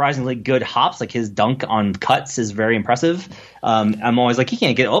got surprisingly good hops. Like his dunk on cuts is very impressive. I'm always like, he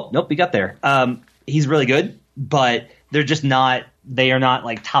can't get. Oh, nope, he got there. He's really good, but they're just not. They are not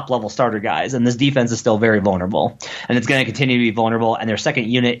like top level starter guys, and this defense is still very vulnerable, and it's going to continue to be vulnerable. And their second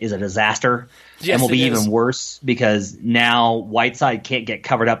unit is a disaster, and will be even worse because now Whiteside can't get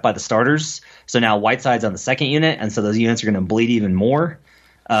covered up by the starters. So now Whiteside's on the second unit, and so those units are going to bleed even more.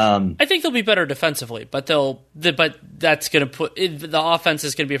 I think they'll be better defensively, but that's going to put the offense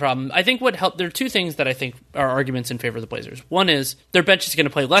is going to be a problem. I think what helped. There are two things that I think are arguments in favor of the Blazers. One is their bench is going to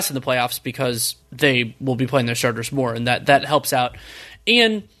play less in the playoffs because they will be playing their starters more, and that helps out.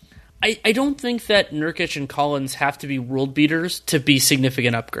 And I don't think that Nurkic and Collins have to be world beaters to be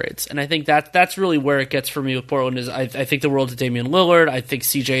significant upgrades. And I think that's really where it gets for me with Portland is I think the world of Damian Lillard. I think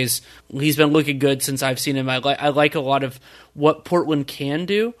he's been looking good since I've seen him. I like a lot of what Portland can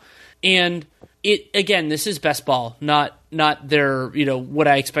do. And this is best ball, not their, what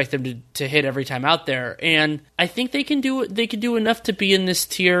I expect them to hit every time out there. And I think they can do enough to be in this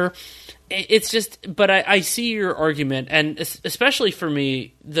tier. It's just, but I see your argument, and especially for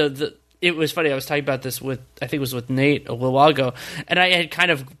me, it was funny. I was talking about this with Nate a little while ago, and I had kind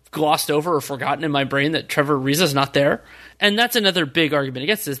of glossed over or forgotten in my brain that Trevor Ariza's not there, and that's another big argument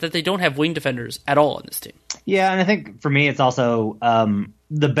against this, that they don't have wing defenders at all on this team. Yeah, and I think for me, it's also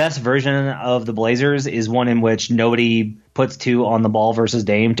the best version of the Blazers is one in which nobody puts two on the ball versus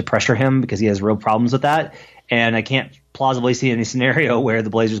Dame to pressure him because he has real problems with that. And I can't plausibly see any scenario where the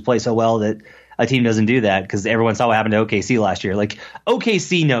Blazers play so well that a team doesn't do that, because everyone saw what happened to OKC last year. Like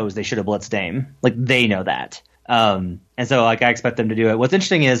OKC knows they should have blitzed Dame. Like they know that. And so like I expect them to do it. What's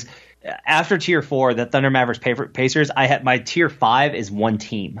interesting is after tier 4, the Thunder, Mavericks, Pacers, I had my tier 5 is one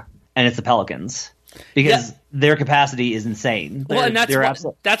team, and it's the Pelicans. Because their capacity is insane. And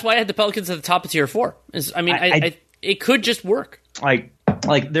that's why I had the Pelicans at the top of tier 4. It could just work.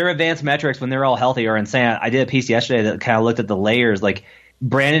 Like their advanced metrics when they're all healthy are insane. I did a piece yesterday that kind of looked at the layers. Like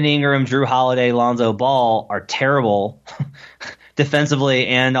Brandon Ingram, Drew Holiday, Lonzo Ball are terrible defensively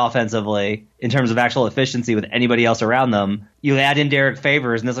and offensively in terms of actual efficiency with anybody else around them. You add in Derek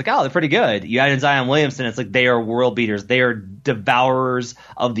Favors, and it's like, oh, they're pretty good. You add in Zion Williamson, it's like they are world beaters. They are devourers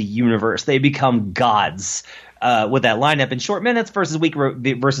of the universe. They become gods with that lineup in short minutes versus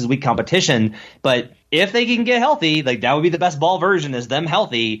weak competition. But if they can get healthy, like that would be the best ball version is them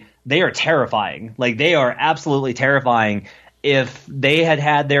healthy. They are terrifying. Like they are absolutely terrifying. If they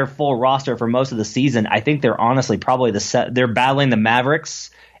had their full roster for most of the season, I think they're honestly probably they're battling the Mavericks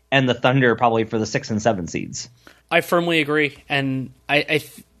and the Thunder probably for the 6 and 7 seeds. I firmly agree, and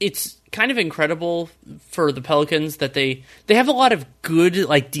it's kind of incredible for the Pelicans that they have a lot of good,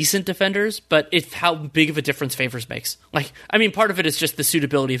 like decent defenders, but it's how big of a difference Favors makes. Like, I mean, part of it is just the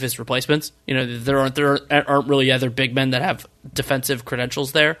suitability of his replacements. There aren't really other big men that have defensive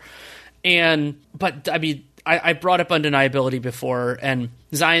credentials there, but I mean. I brought up undeniability before, and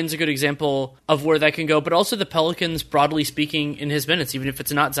Zion's a good example of where that can go, but also the Pelicans, broadly speaking, in his minutes, even if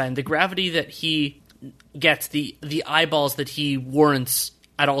it's not Zion, the gravity that he gets, the eyeballs that he warrants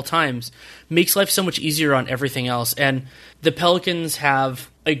at all times, makes life so much easier on everything else. And the Pelicans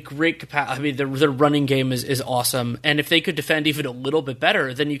have a great capacity. I mean, their running game is awesome, and if they could defend even a little bit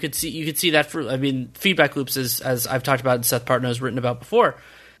better, then you could see that. Feedback loops, as I've talked about and Seth Partnow has written about before.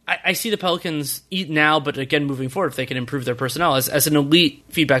 I see the Pelicans eat now, but again, moving forward, if they can improve their personnel as an elite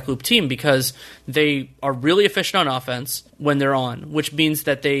feedback loop team, because they are really efficient on offense when they're on, which means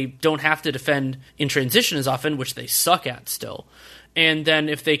that they don't have to defend in transition as often, which they suck at still. And then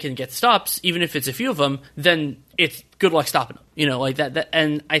if they can get stops, even if it's a few of them, then it's good luck stopping them. Like that.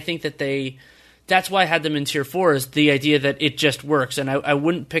 And I think that that's why I had them in tier 4, is the idea that it just works. And I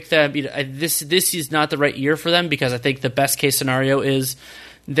wouldn't pick them. This is not the right year for them, because I think the best case scenario is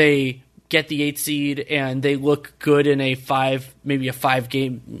they get the 8th seed and they look good in maybe a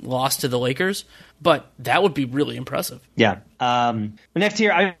 5-game loss to the Lakers. But that would be really impressive. Yeah. The next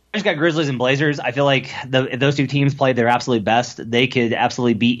tier, I just got Grizzlies and Blazers. I feel like if those two teams played their absolute best, they could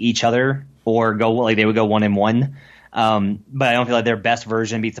absolutely beat each other or they would go 1-1. But I don't feel like their best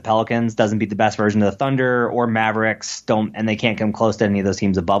version beats the Pelicans, doesn't beat the best version of the Thunder or Mavericks, and they can't come close to any of those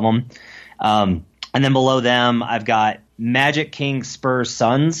teams above them. And then below them, I've got Magic, Kings, Spurs,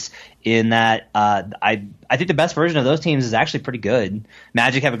 Suns. In that, I think the best version of those teams is actually pretty good.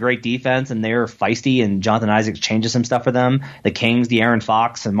 Magic have a great defense, and they're feisty, and Jonathan Isaac changes some stuff for them. The Kings, De'Aaron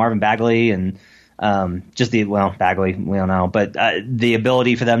Fox, and Marvin Bagley, and Bagley, we don't know, but the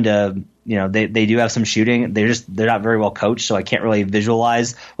ability for them to, they do have some shooting. They're not very well coached, so I can't really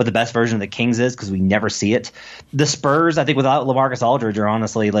visualize what the best version of the Kings is because we never see it. The Spurs, I think, without LaMarcus Aldridge, are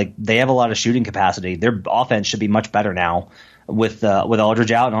honestly they have a lot of shooting capacity. Their offense should be much better now with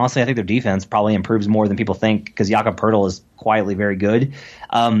Aldridge out, and honestly, I think their defense probably improves more than people think because Jakob Poeltl is quietly very good.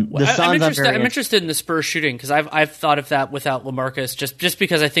 I'm interested in the Spurs shooting because I've thought of that without LaMarcus just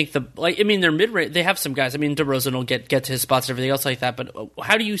because I think their mid range, they have some guys. I mean, DeRozan will get to his spots and everything else like that, but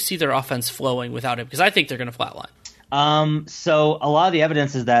how do you see their offense flowing without him? Because I think they're going to flatline. So a lot of the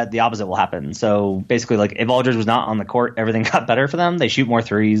evidence is that the opposite will happen. So basically, if Aldridge was not on the court, everything got better for them. They shoot more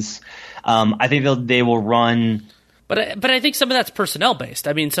threes. I think they will run. But I think some of that's personnel based.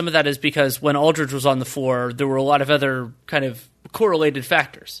 I mean, some of that is because when Aldridge was on the floor, there were a lot of other kind of correlated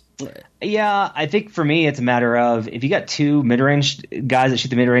factors. Yeah, I think for me, it's a matter of if you got two mid-range guys that shoot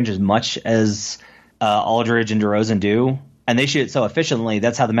the mid-range as much as Aldridge and DeRozan do, and they shoot it so efficiently,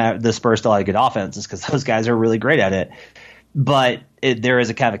 that's how the Spurs still have a good offense, is because those guys are really great at it. But there is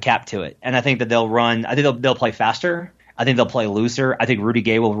a kind of a cap to it, and I think that they'll run. I think they'll play faster. I think they'll play looser. I think Rudy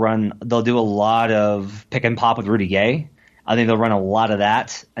Gay will run. They'll do a lot of pick and pop with Rudy Gay. I think they'll run a lot of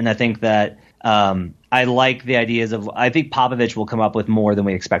that, and I think that I like the ideas of. I think Popovich will come up with more than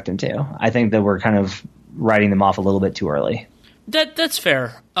we expect him to. I think that we're kind of writing them off a little bit too early. That's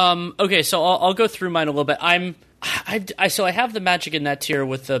fair. Okay, so I'll go through mine a little bit. So I have the Magic in that tier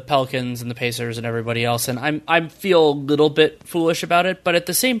with the Pelicans and the Pacers and everybody else, and I feel a little bit foolish about it. But at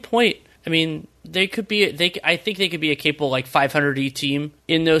the same point, I mean, I think they could be a capable 500 team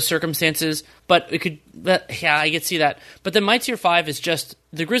in those circumstances. But I could see that. But then my tier 5 is just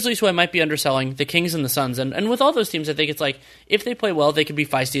the Grizzlies, who I might be underselling, the Kings and the Suns, and with all those teams, I think it's if they play well, they could be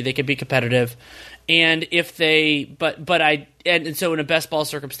feisty, they could be competitive, and if they, and so in a best ball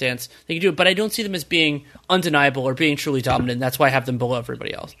circumstance, they can do it. But I don't see them as being undeniable or being truly dominant. And that's why I have them below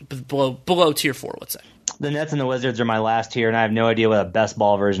everybody else, below tier 4, let's say. The Nets and the Wizards are my last tier, and I have no idea what a best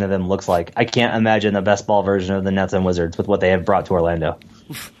ball version of them looks like. I can't imagine a best ball version of the Nets and Wizards with what they have brought to Orlando.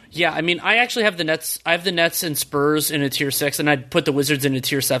 Yeah, I mean, I actually have the Nets. I have the Nets and Spurs in a tier 6, and I'd put the Wizards in a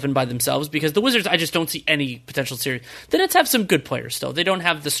tier 7 by themselves because the Wizards, I just don't see any potential series. The Nets have some good players still. They don't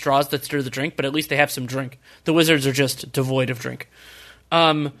have the straws that stir the drink, but at least they have some drink. The Wizards are just devoid of drink.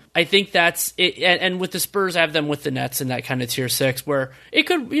 I think that's it. And with the Spurs, I have them with the Nets in that kind of tier 6, where it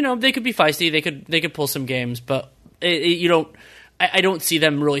could, they could be feisty. They could pull some games, but I don't see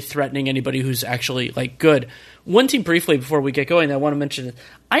them really threatening anybody who's actually good. One team briefly before we get going that I want to mention,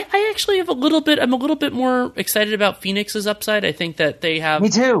 I actually have I'm a little bit more excited about Phoenix's upside. I think that they have. Me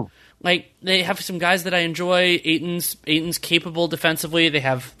too. They have some guys that I enjoy. Ayton's capable defensively. They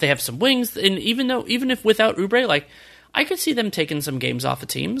have some wings, and even if without Oubre, I could see them taking some games off of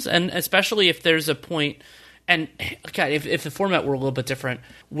teams, and especially if there's a point. And God, if the format were a little bit different,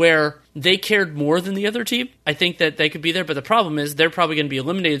 where they cared more than the other team, I think that they could be there. But the problem is they're probably going to be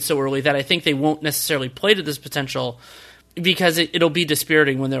eliminated so early that I think they won't necessarily play to this potential because it'll be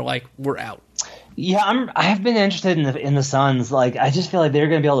dispiriting when they're we're out. Yeah, I've been interested in the Suns. I just feel like they're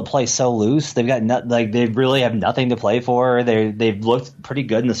going to be able to play so loose. They've got they really have nothing to play for. They've looked pretty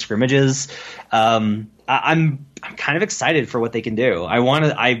good in the scrimmages. I'm kind of excited for what they can do.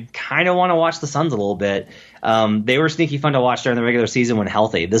 I kind of want to watch the Suns a little bit. They were sneaky fun to watch during the regular season when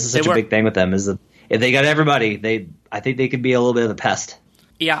healthy. This is such a big thing with them. Is that if they got everybody, I think they could be a little bit of a pest.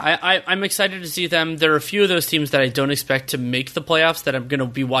 Yeah, I'm excited to see them. There are a few of those teams that I don't expect to make the playoffs that I'm going to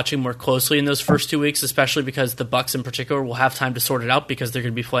be watching more closely in those first 2 weeks, especially because the Bucks in particular will have time to sort it out because they're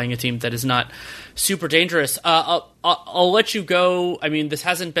going to be playing a team that is not super dangerous. I'll let you go. I mean, this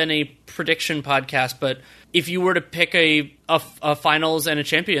hasn't been a prediction podcast, but if you were to pick a finals and a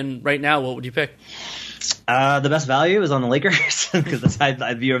champion right now, what would you pick? The best value is on the Lakers because that's how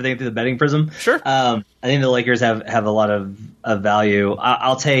I view everything through the betting prism. Sure. I think the Lakers have a lot of value.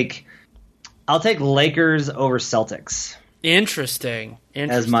 I'll take Lakers over Celtics. Interesting.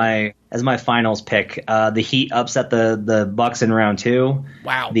 As my finals pick. The Heat upset the Bucks in round 2.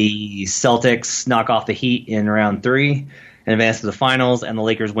 Wow. The Celtics knock off the Heat in round 3 and advance to the finals, and the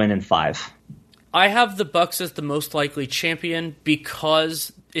Lakers win in 5. I have the Bucks as the most likely champion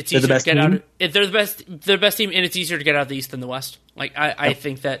because it's easier to get out. They're the best team, and it's easier to get out of the East than the West. Like I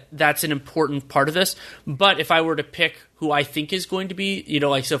think that's an important part of this. But if I were to pick who I think is going to be,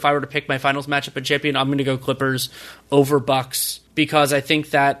 so if I were to pick my finals matchup at champion, I'm going to go Clippers over Bucks, because I think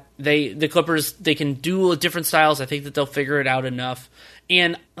that the Clippers, they can do different styles. I think that they'll figure it out enough.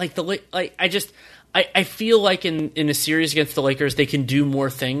 And I feel like in a series against the Lakers, they can do more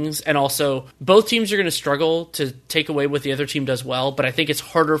things. And also, both teams are going to struggle to take away what the other team does well. But I think it's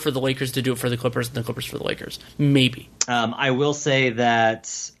harder for the Lakers to do it for the Clippers than the Clippers for the Lakers. Maybe. I will say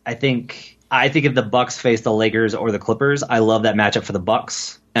that I think if the Bucks face the Lakers or the Clippers, I love that matchup for the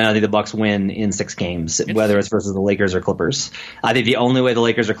Bucks. And I think the Bucks win in 6 games, whether it's versus the Lakers or Clippers. I think the only way the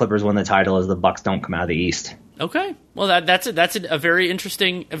Lakers or Clippers win the title is the Bucks don't come out of the East. Okay, well that's a very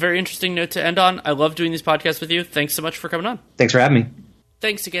interesting note to end on. I love doing these podcasts with you. Thanks so much for coming on. Thanks for having me.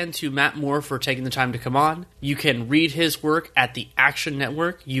 Thanks again to Matt Moore for taking the time to come on. You can read his work at the Action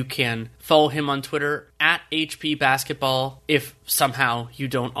Network. You can follow him on Twitter at HP Basketball if somehow you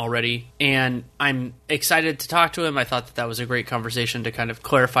don't already. And I'm excited to talk to him. I thought that was a great conversation to kind of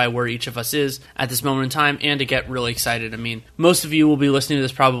clarify where each of us is at this moment in time and to get really excited. I mean, most of you will be listening to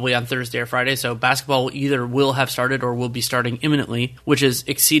this probably on Thursday or Friday, so basketball either will have started or will be starting imminently, which is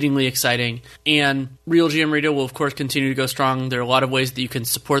exceedingly exciting. And Real GM Radio will, of course, continue to go strong. There are a lot of ways that you can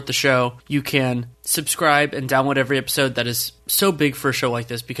support the show. You can subscribe and download every episode. That is so big for a show like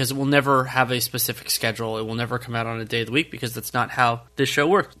this because it will never have a specific schedule. It will never come out on a day of the week because that's not how this show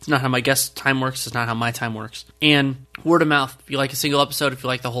works. It's not how my guest time works. It's not how my time works. And word of mouth. If you like a single episode, if you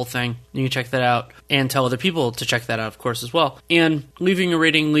like the whole thing, you can check that out and tell other people to check that out, of course, as well. And leaving a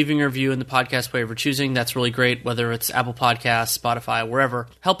rating, leaving a review in the podcast player of choosing, that's really great, whether it's Apple Podcasts, Spotify, wherever.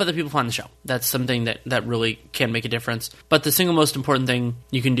 Help other people find the show. That's something that really can make a difference. But the single most important thing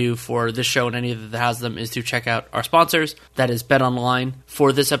you can do for this show and any that has them is to check out our sponsors. That is BetOnline.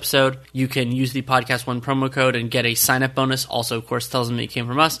 For this episode, you can use the Podcast One promo code and get a sign-up bonus. Also, of course, tells them that you came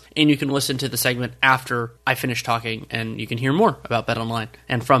from us. And you can listen to the segment after I finish talking, and you can hear more about BetOnline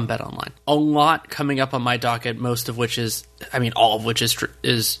and from BetOnline. A lot coming up on my docket, most of which is, all of which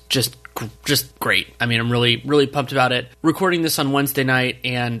is just great. I'm really, really pumped about it. Recording this on Wednesday night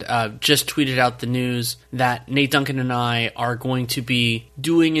and just tweeted out the news that Nate Duncan and I are going to be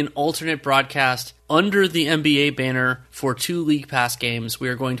doing an alternate broadcast under the NBA banner for 2 League Pass games. We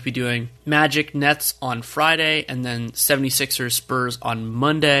are going to be doing Magic Nets on Friday and then 76ers Spurs on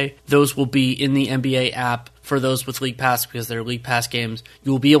Monday. Those will be in the NBA app for those with League Pass because they're League Pass games.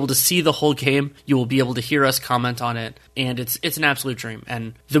 You will be able to see the whole game. You will be able to hear us comment on it. And it's an absolute dream.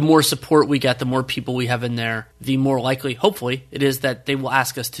 And the more support we get, the more people we have in there, the more likely, hopefully, it is that they will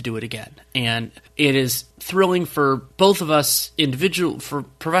ask us to do it again. And it is thrilling for both of us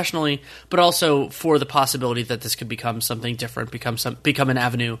professionally, but also for the possibility that this could become something different, become an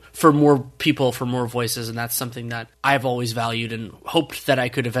avenue for more people, for more voices, and that's something that I've always valued and hoped that I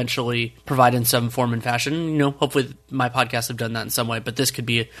could eventually provide in some form and fashion. Hopefully my podcasts have done that in some way, but this could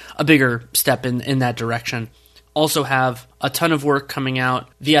be a bigger step in that direction. Also have a ton of work coming out.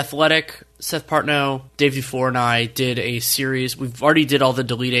 The Athletic, Seth Partnow, Dave Dufour, and I did a series. We've already did all the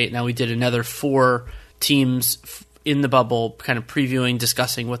Delete 8. Now we did another 4 teams in the bubble, kind of previewing,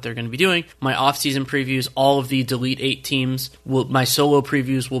 discussing what they're going to be doing. My off-season previews, all of the Delete 8 teams, my solo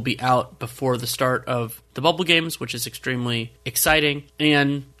previews will be out before the start of the bubble games, which is extremely exciting.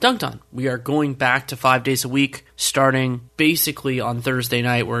 And Dunked On. We are going back to 5 days a week, starting basically on Thursday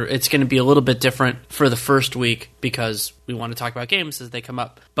night, where it's going to be a little bit different for the first week because we want to talk about games as they come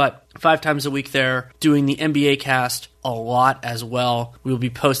up. But 5 times a week there, doing the NBA cast a lot as well. We will be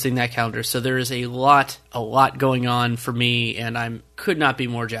posting that calendar. So there is a lot going on for me, and I could not be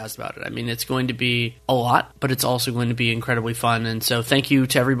more jazzed about it. It's going to be a lot, but it's also going to be incredibly fun. And so thank you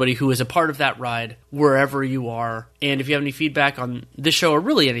to everybody who is a part of that ride, wherever you are. And if you have any feedback on this show or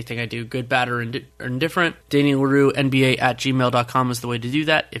really anything I do, good, bad, or indifferent, Danny LaRue, NBA@gmail.com is the way to do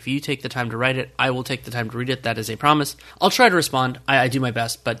that. If you take the time to write it, I will take the time to read it. That is a promise. I'll try to respond. I do my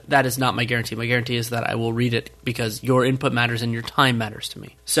best, but that is not my guarantee. My guarantee is that I will read it because your input matters and your time matters to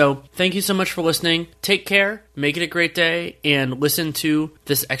me. So thank you so much for listening. Take care, make it a great day, and listen to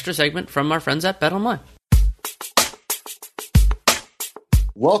this extra segment from our friends at BetOnline.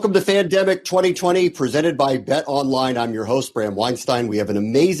 Welcome to Fandemic 2020, presented by BetOnline. I'm your host, Bram Weinstein. We have an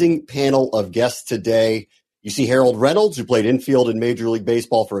amazing panel of guests today. You see Harold Reynolds, who played infield in Major League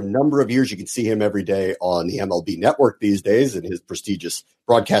Baseball for a number of years. You can see him every day on the MLB Network these days in his prestigious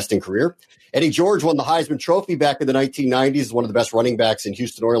broadcasting career. Eddie George won the Heisman Trophy back in the 1990s, one of the best running backs in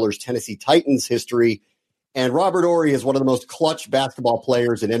Houston Oilers, Tennessee Titans history. And Robert Horry is one of the most clutch basketball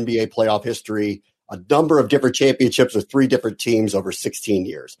players in NBA playoff history. a number of different championships with 3 different teams over 16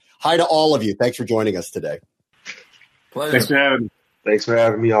 years. Hi to all of you. Thanks for joining us today. Pleasure. Thanks for having me. Thanks for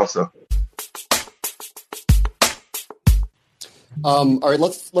having me also. All right,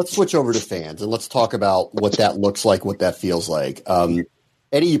 let's switch over to fans and let's talk about what that looks like, what that feels like.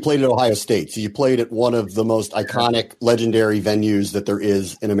 Eddie, you played at Ohio State, so you played at one of the most iconic, legendary venues that there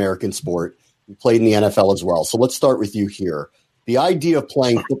is in American sport. You played in the NFL as well. So let's start with you here. The idea of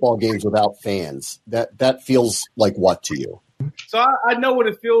playing football games without fans, that feels like what to you? So I know what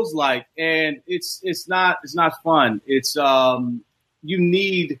it feels like, and it's not fun. It's you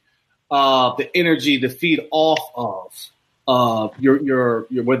need the energy to feed off of your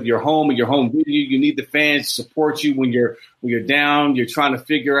whether you're home or your home venue. You need the fans to support you when you're down. You're trying to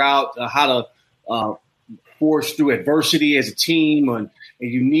figure out how to force through adversity as a team, and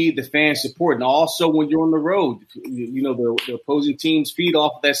you need the fan support. And also when you're on the road, the opposing teams feed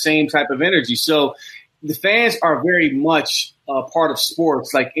off of that same type of energy. So the fans are very much part of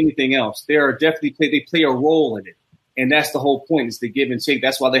sports like anything else. They are definitely they play a role in it. And that's the whole point, is the give and take.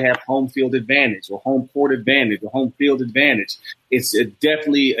 That's why they have home field advantage or home court advantage or home field advantage. It's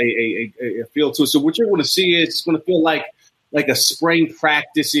definitely a feel to it. So what you're going to see is it's going to feel like a spring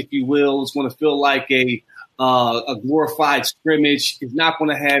practice, if you will. It's going to feel like a glorified scrimmage. It's not going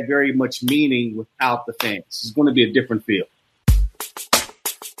to have very much meaning without the fans. It's going to be a different feel.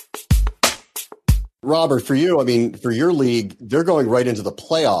 Robert, for you, I mean, for your league, they're going right into the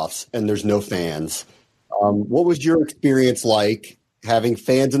playoffs and there's no fans. What was your experience like having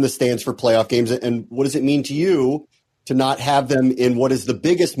fans in the stands for playoff games, and what does it mean to you to not have them in what is the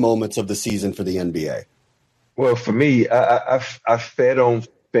biggest moments of the season for the NBA? Well, for me, I fed on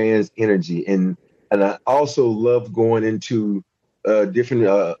fans' energy, and I also love going into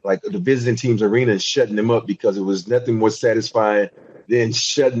different like the visiting teams' arena and shutting them up, because it was nothing more satisfying than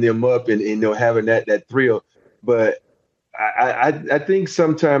shutting them up and having that thrill. But I think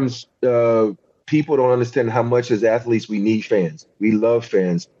sometimes people don't understand how much as athletes we need fans. We love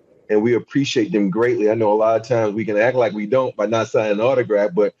fans, and we appreciate them greatly. I know a lot of times we can act like we don't by not signing an autograph,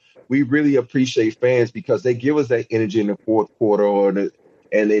 but we really appreciate fans because they give us that energy in the fourth quarter,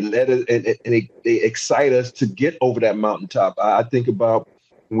 and they let us, and they excite us to get over that mountaintop. I think about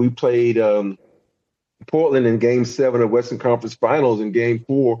when we played Portland in Game 7 of Western Conference Finals and Game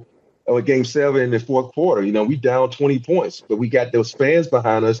 4 or Game 7 in the fourth quarter. We down 20 points, but we got those fans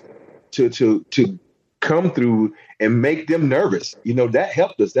behind us to come through and make them nervous. That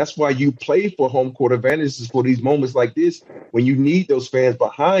helped us. That's why you play for home court advantages, for these moments like this, when you need those fans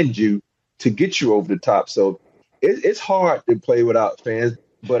behind you to get you over the top. So it's hard to play without fans,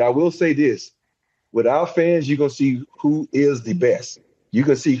 but I will say this: without fans, you're going to see who is the best. You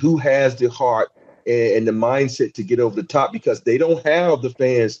can see who has the heart and the mindset to get over the top, because they don't have the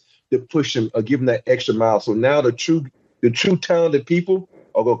fans to push them or give them that extra mile. So now the true talented people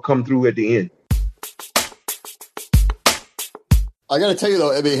are going to come through at the end. I got to tell you,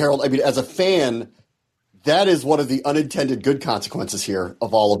 though, Harold, as a fan, that is one of the unintended good consequences here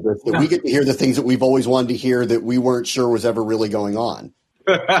of all of this, that we get to hear the things that we've always wanted to hear that we weren't sure was ever really going on.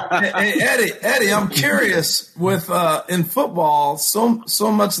 Hey, Eddie, I'm curious, with in football,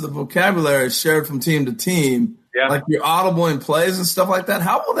 so much of the vocabulary is shared from team to team, like your audible in plays and stuff like that.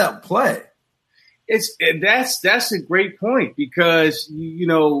 How will that play? That's a great point, because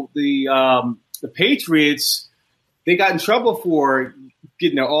the Patriots, they got in trouble for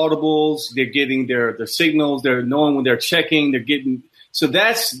getting their audibles, they're getting their signals, they're knowing when they're checking, they're getting. So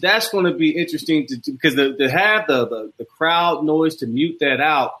that's going to be interesting because to have the crowd noise, to mute that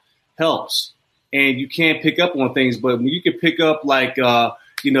out helps, and you can't pick up on things. But when you can pick up like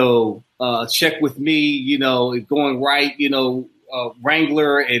check with me, going right,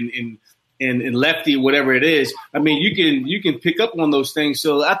 Wrangler and lefty, whatever it is. I mean, you can pick up on those things.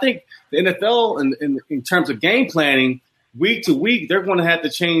 So I think the NFL, in terms of game planning, week to week, they're going to have to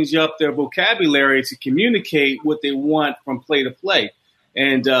change up their vocabulary to communicate what they want from play to play.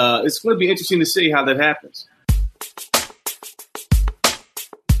 And it's going to be interesting to see how that happens.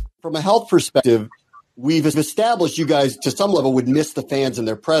 From a health perspective, we've established you guys to some level would miss the fans and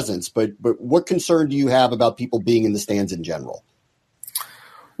their presence, but what concern do you have about people being in the stands in general?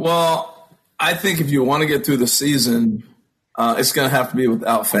 Well, I think if you want to get through the season, it's going to have to be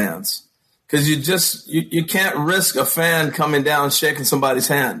without fans, because you can't risk a fan coming down shaking somebody's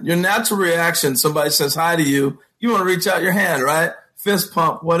hand. Your natural reaction, somebody says hi to you, you want to reach out your hand, right? Fist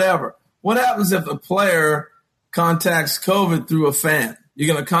pump, whatever. What happens if a player contacts COVID through a fan?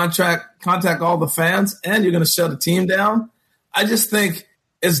 You're going to contact all the fans, and you're going to shut a team down? I just think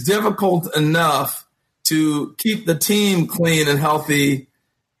it's difficult enough to keep the team clean and healthy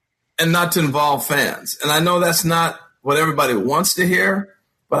and not to involve fans. And I know that's not what everybody wants to hear,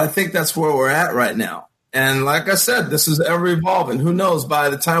 but I think that's where we're at right now. And like I said, this is ever evolving. Who knows, by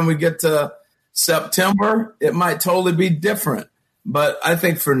the time we get to September, it might totally be different. But I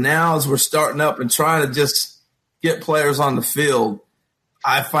think for now, as we're starting up and trying to just get players on the field,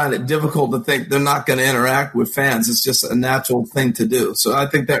 I find it difficult to think they're not going to interact with fans. It's just a natural thing to do. So I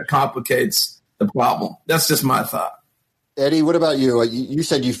think that complicates the problem. That's just my thought. Eddie, what about you? You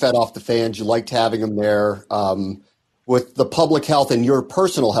said you fed off the fans. You liked having them there. With the public health and your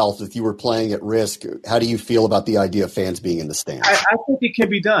personal health, if you were playing at risk, how do you feel about the idea of fans being in the stands? I think it can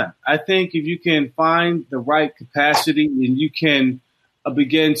be done. I think if you can find the right capacity and you can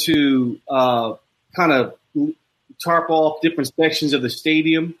begin to kind of tarp off different sections of the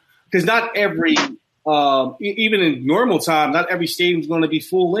stadium, because not every, even in normal time, not every stadium is going to be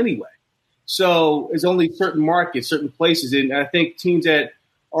full anyway. So there's only certain markets, certain places. And I think teams that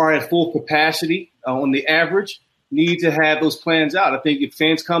are at full capacity on the average need to have those plans out. I think if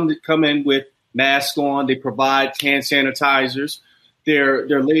fans come in with masks on, they provide hand sanitizers,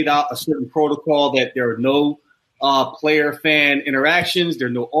 they're laid out a certain protocol that there are no player-fan interactions, there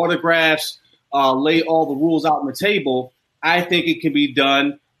are no autographs, lay all the rules out on the table, I think it can be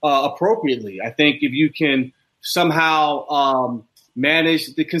done appropriately. I think if you can somehow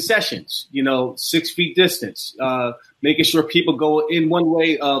manage the concessions, 6 feet distance, making sure people go in one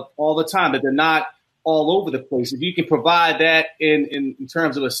way all the time, that they're not all over the place. If you can provide that in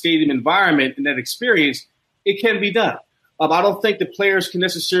terms of a stadium environment and that experience, it can be done. I don't think the players can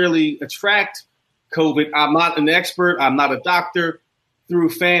necessarily attract COVID. I'm not an expert. I'm not a doctor. Through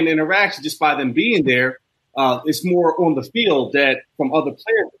fan interaction, just by them being there, it's more on the field that from other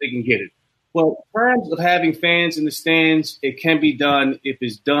players they can get it. But in terms of having fans in the stands, it can be done if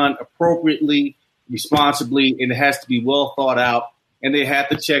it's done appropriately, responsibly, and it has to be well thought out. And they have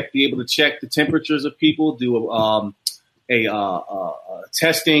to be able to check the temperatures of people, do a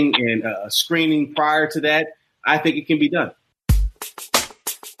testing and a screening prior to that. I think it can be done.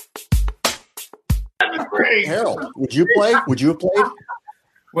 Harold, would you play? Would you have played?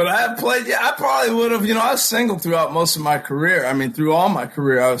 Would I have played? Yeah, I probably would have. I was single throughout most of my career. I mean, through all my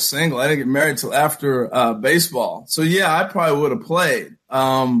career, I was single. I didn't get married till after baseball. So, yeah, I probably would have played.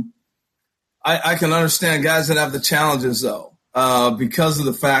 I can understand guys that have the challenges, though. Because of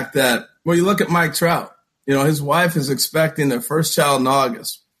the fact that, you look at Mike Trout, his wife is expecting their first child in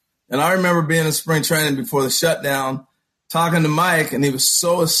August. And I remember being in spring training before the shutdown, talking to Mike, and he was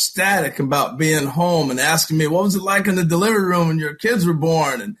so ecstatic about being home and asking me, what was it like in the delivery room when your kids were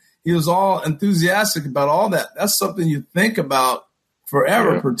born? And he was all enthusiastic about all that. That's something you think about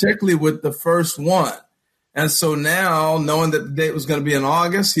forever, particularly with the first one. And so now, knowing that the date was going to be in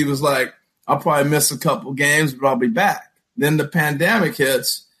August, he was like, I'll probably miss a couple games, but I'll be back. Then the pandemic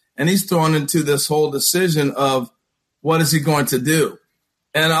hits, and he's thrown into this whole decision of what is he going to do?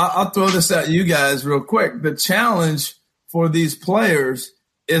 And I'll throw this at you guys real quick. The challenge for these players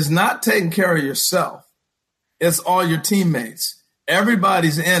is not taking care of yourself. It's all your teammates.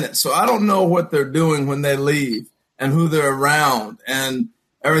 Everybody's in it. So I don't know what they're doing when they leave and who they're around and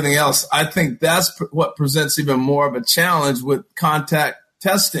everything else. I think that's what presents even more of a challenge with contact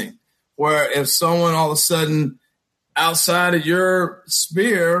testing, where if someone all of a sudden outside of your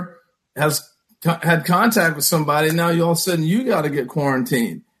sphere has had contact with somebody, now all of a sudden you got to get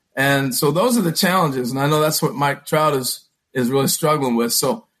quarantined. And so those are the challenges. And I know that's what Mike Trout is really struggling with.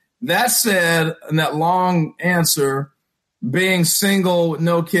 So that said, in that long answer, being single with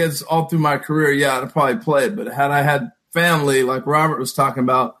no kids all through my career, yeah, I'd probably played. But had I had family, like Robert was talking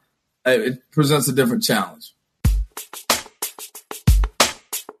about, it presents a different challenge.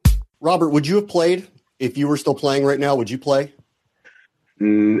 Robert, would you have played? If you were still playing right now, would you play?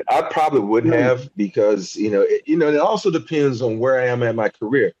 I probably wouldn't have, because, it also depends on where I am in my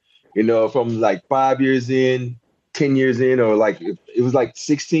career. If I'm like 5 years in, 10 years in, or like if it was like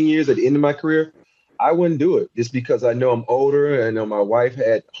 16 years at the end of my career, I wouldn't do it, just because I know I'm older. I know my wife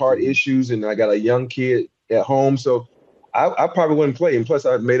had heart issues and I got a young kid at home. So I probably wouldn't play. And plus,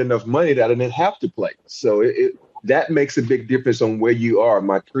 I've made enough money that I didn't have to play. So that makes a big difference on where you are.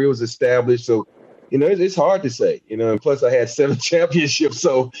 My career was established. So it's hard to say, and plus I had 7 championships.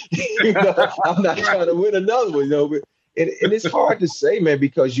 So, I'm not trying to win another one, but and it's hard to say, man,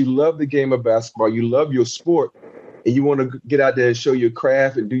 because you love the game of basketball. You love your sport, and you want to get out there and show your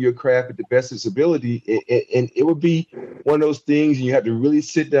craft and do your craft at the best of its ability. And it would be one of those things, and you have to really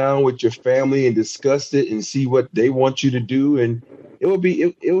sit down with your family and discuss it and see what they want you to do. And it would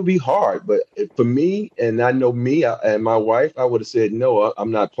be hard. But for me, and I know me and my wife, I would have said, no,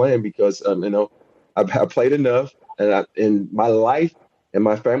 I'm not playing, because, I played enough, and my life and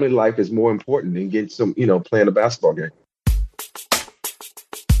my family life is more important than getting some, playing a basketball game.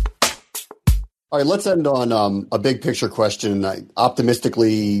 All right, let's end on a big picture question.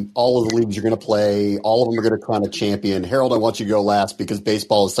 Optimistically, all of the leagues you're going to play, all of them are going to crown a champion. Harold, I want you to go last because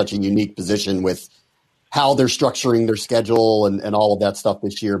baseball is such a unique position with how they're structuring their schedule and all of that stuff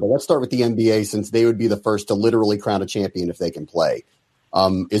this year. But let's start with the NBA since they would be the first to literally crown a champion if they can play.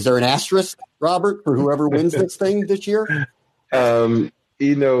 Is there an asterisk, Robert, for whoever wins this thing this year? I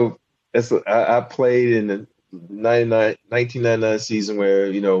played in the 1999 season where,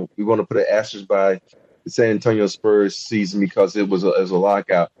 we want to put an asterisk by the San Antonio Spurs season because it was a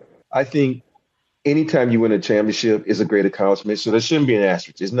lockout. I think anytime you win a championship is a great accomplishment, so there shouldn't be an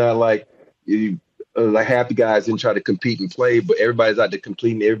asterisk. It's not like like half the guys didn't try to compete and play, but everybody's out to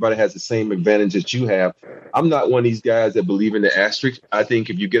compete and everybody has the same advantage that you have. I'm not one of these guys that believe in the asterisk. I think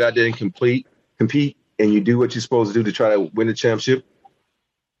if you get out there and compete and you do what you're supposed to do to try to win the championship,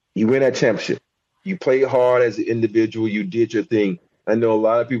 you win that championship. You play hard as an individual. You did your thing. I know a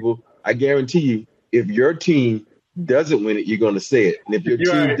lot of people, I guarantee you, if your team doesn't win it, you're going to say it. And if your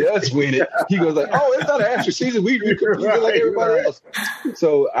team does win it, he goes like, oh, it's not an asterisk season. We compete like everybody else.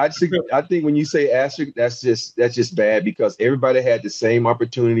 So I think when you say asterisk, that's just bad because everybody had the same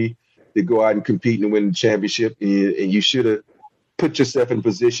opportunity to go out and compete and win the championship. And you should have put yourself in a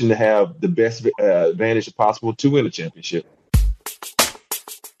position to have the best advantage possible to win a championship.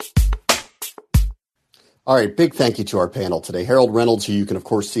 All right, big thank you to our panel today. Harold Reynolds, who you can, of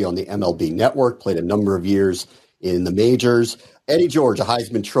course, see on the MLB Network, played a number of years in the majors. Eddie George, a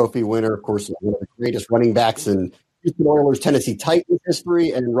Heisman Trophy winner, of course, one of the greatest running backs in Houston Oilers, Tennessee Titans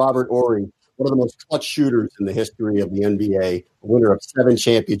history, and Robert Horry, one of the most clutch shooters in the history of the NBA, a winner of 7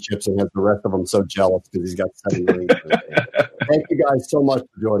 championships and has the rest of them so jealous because he's got 7 rings. Thank you guys so much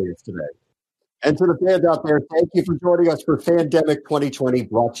for joining us today. And to the fans out there, thank you for joining us for Fandemic 2020,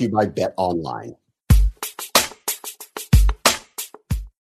 brought to you by Bet Online.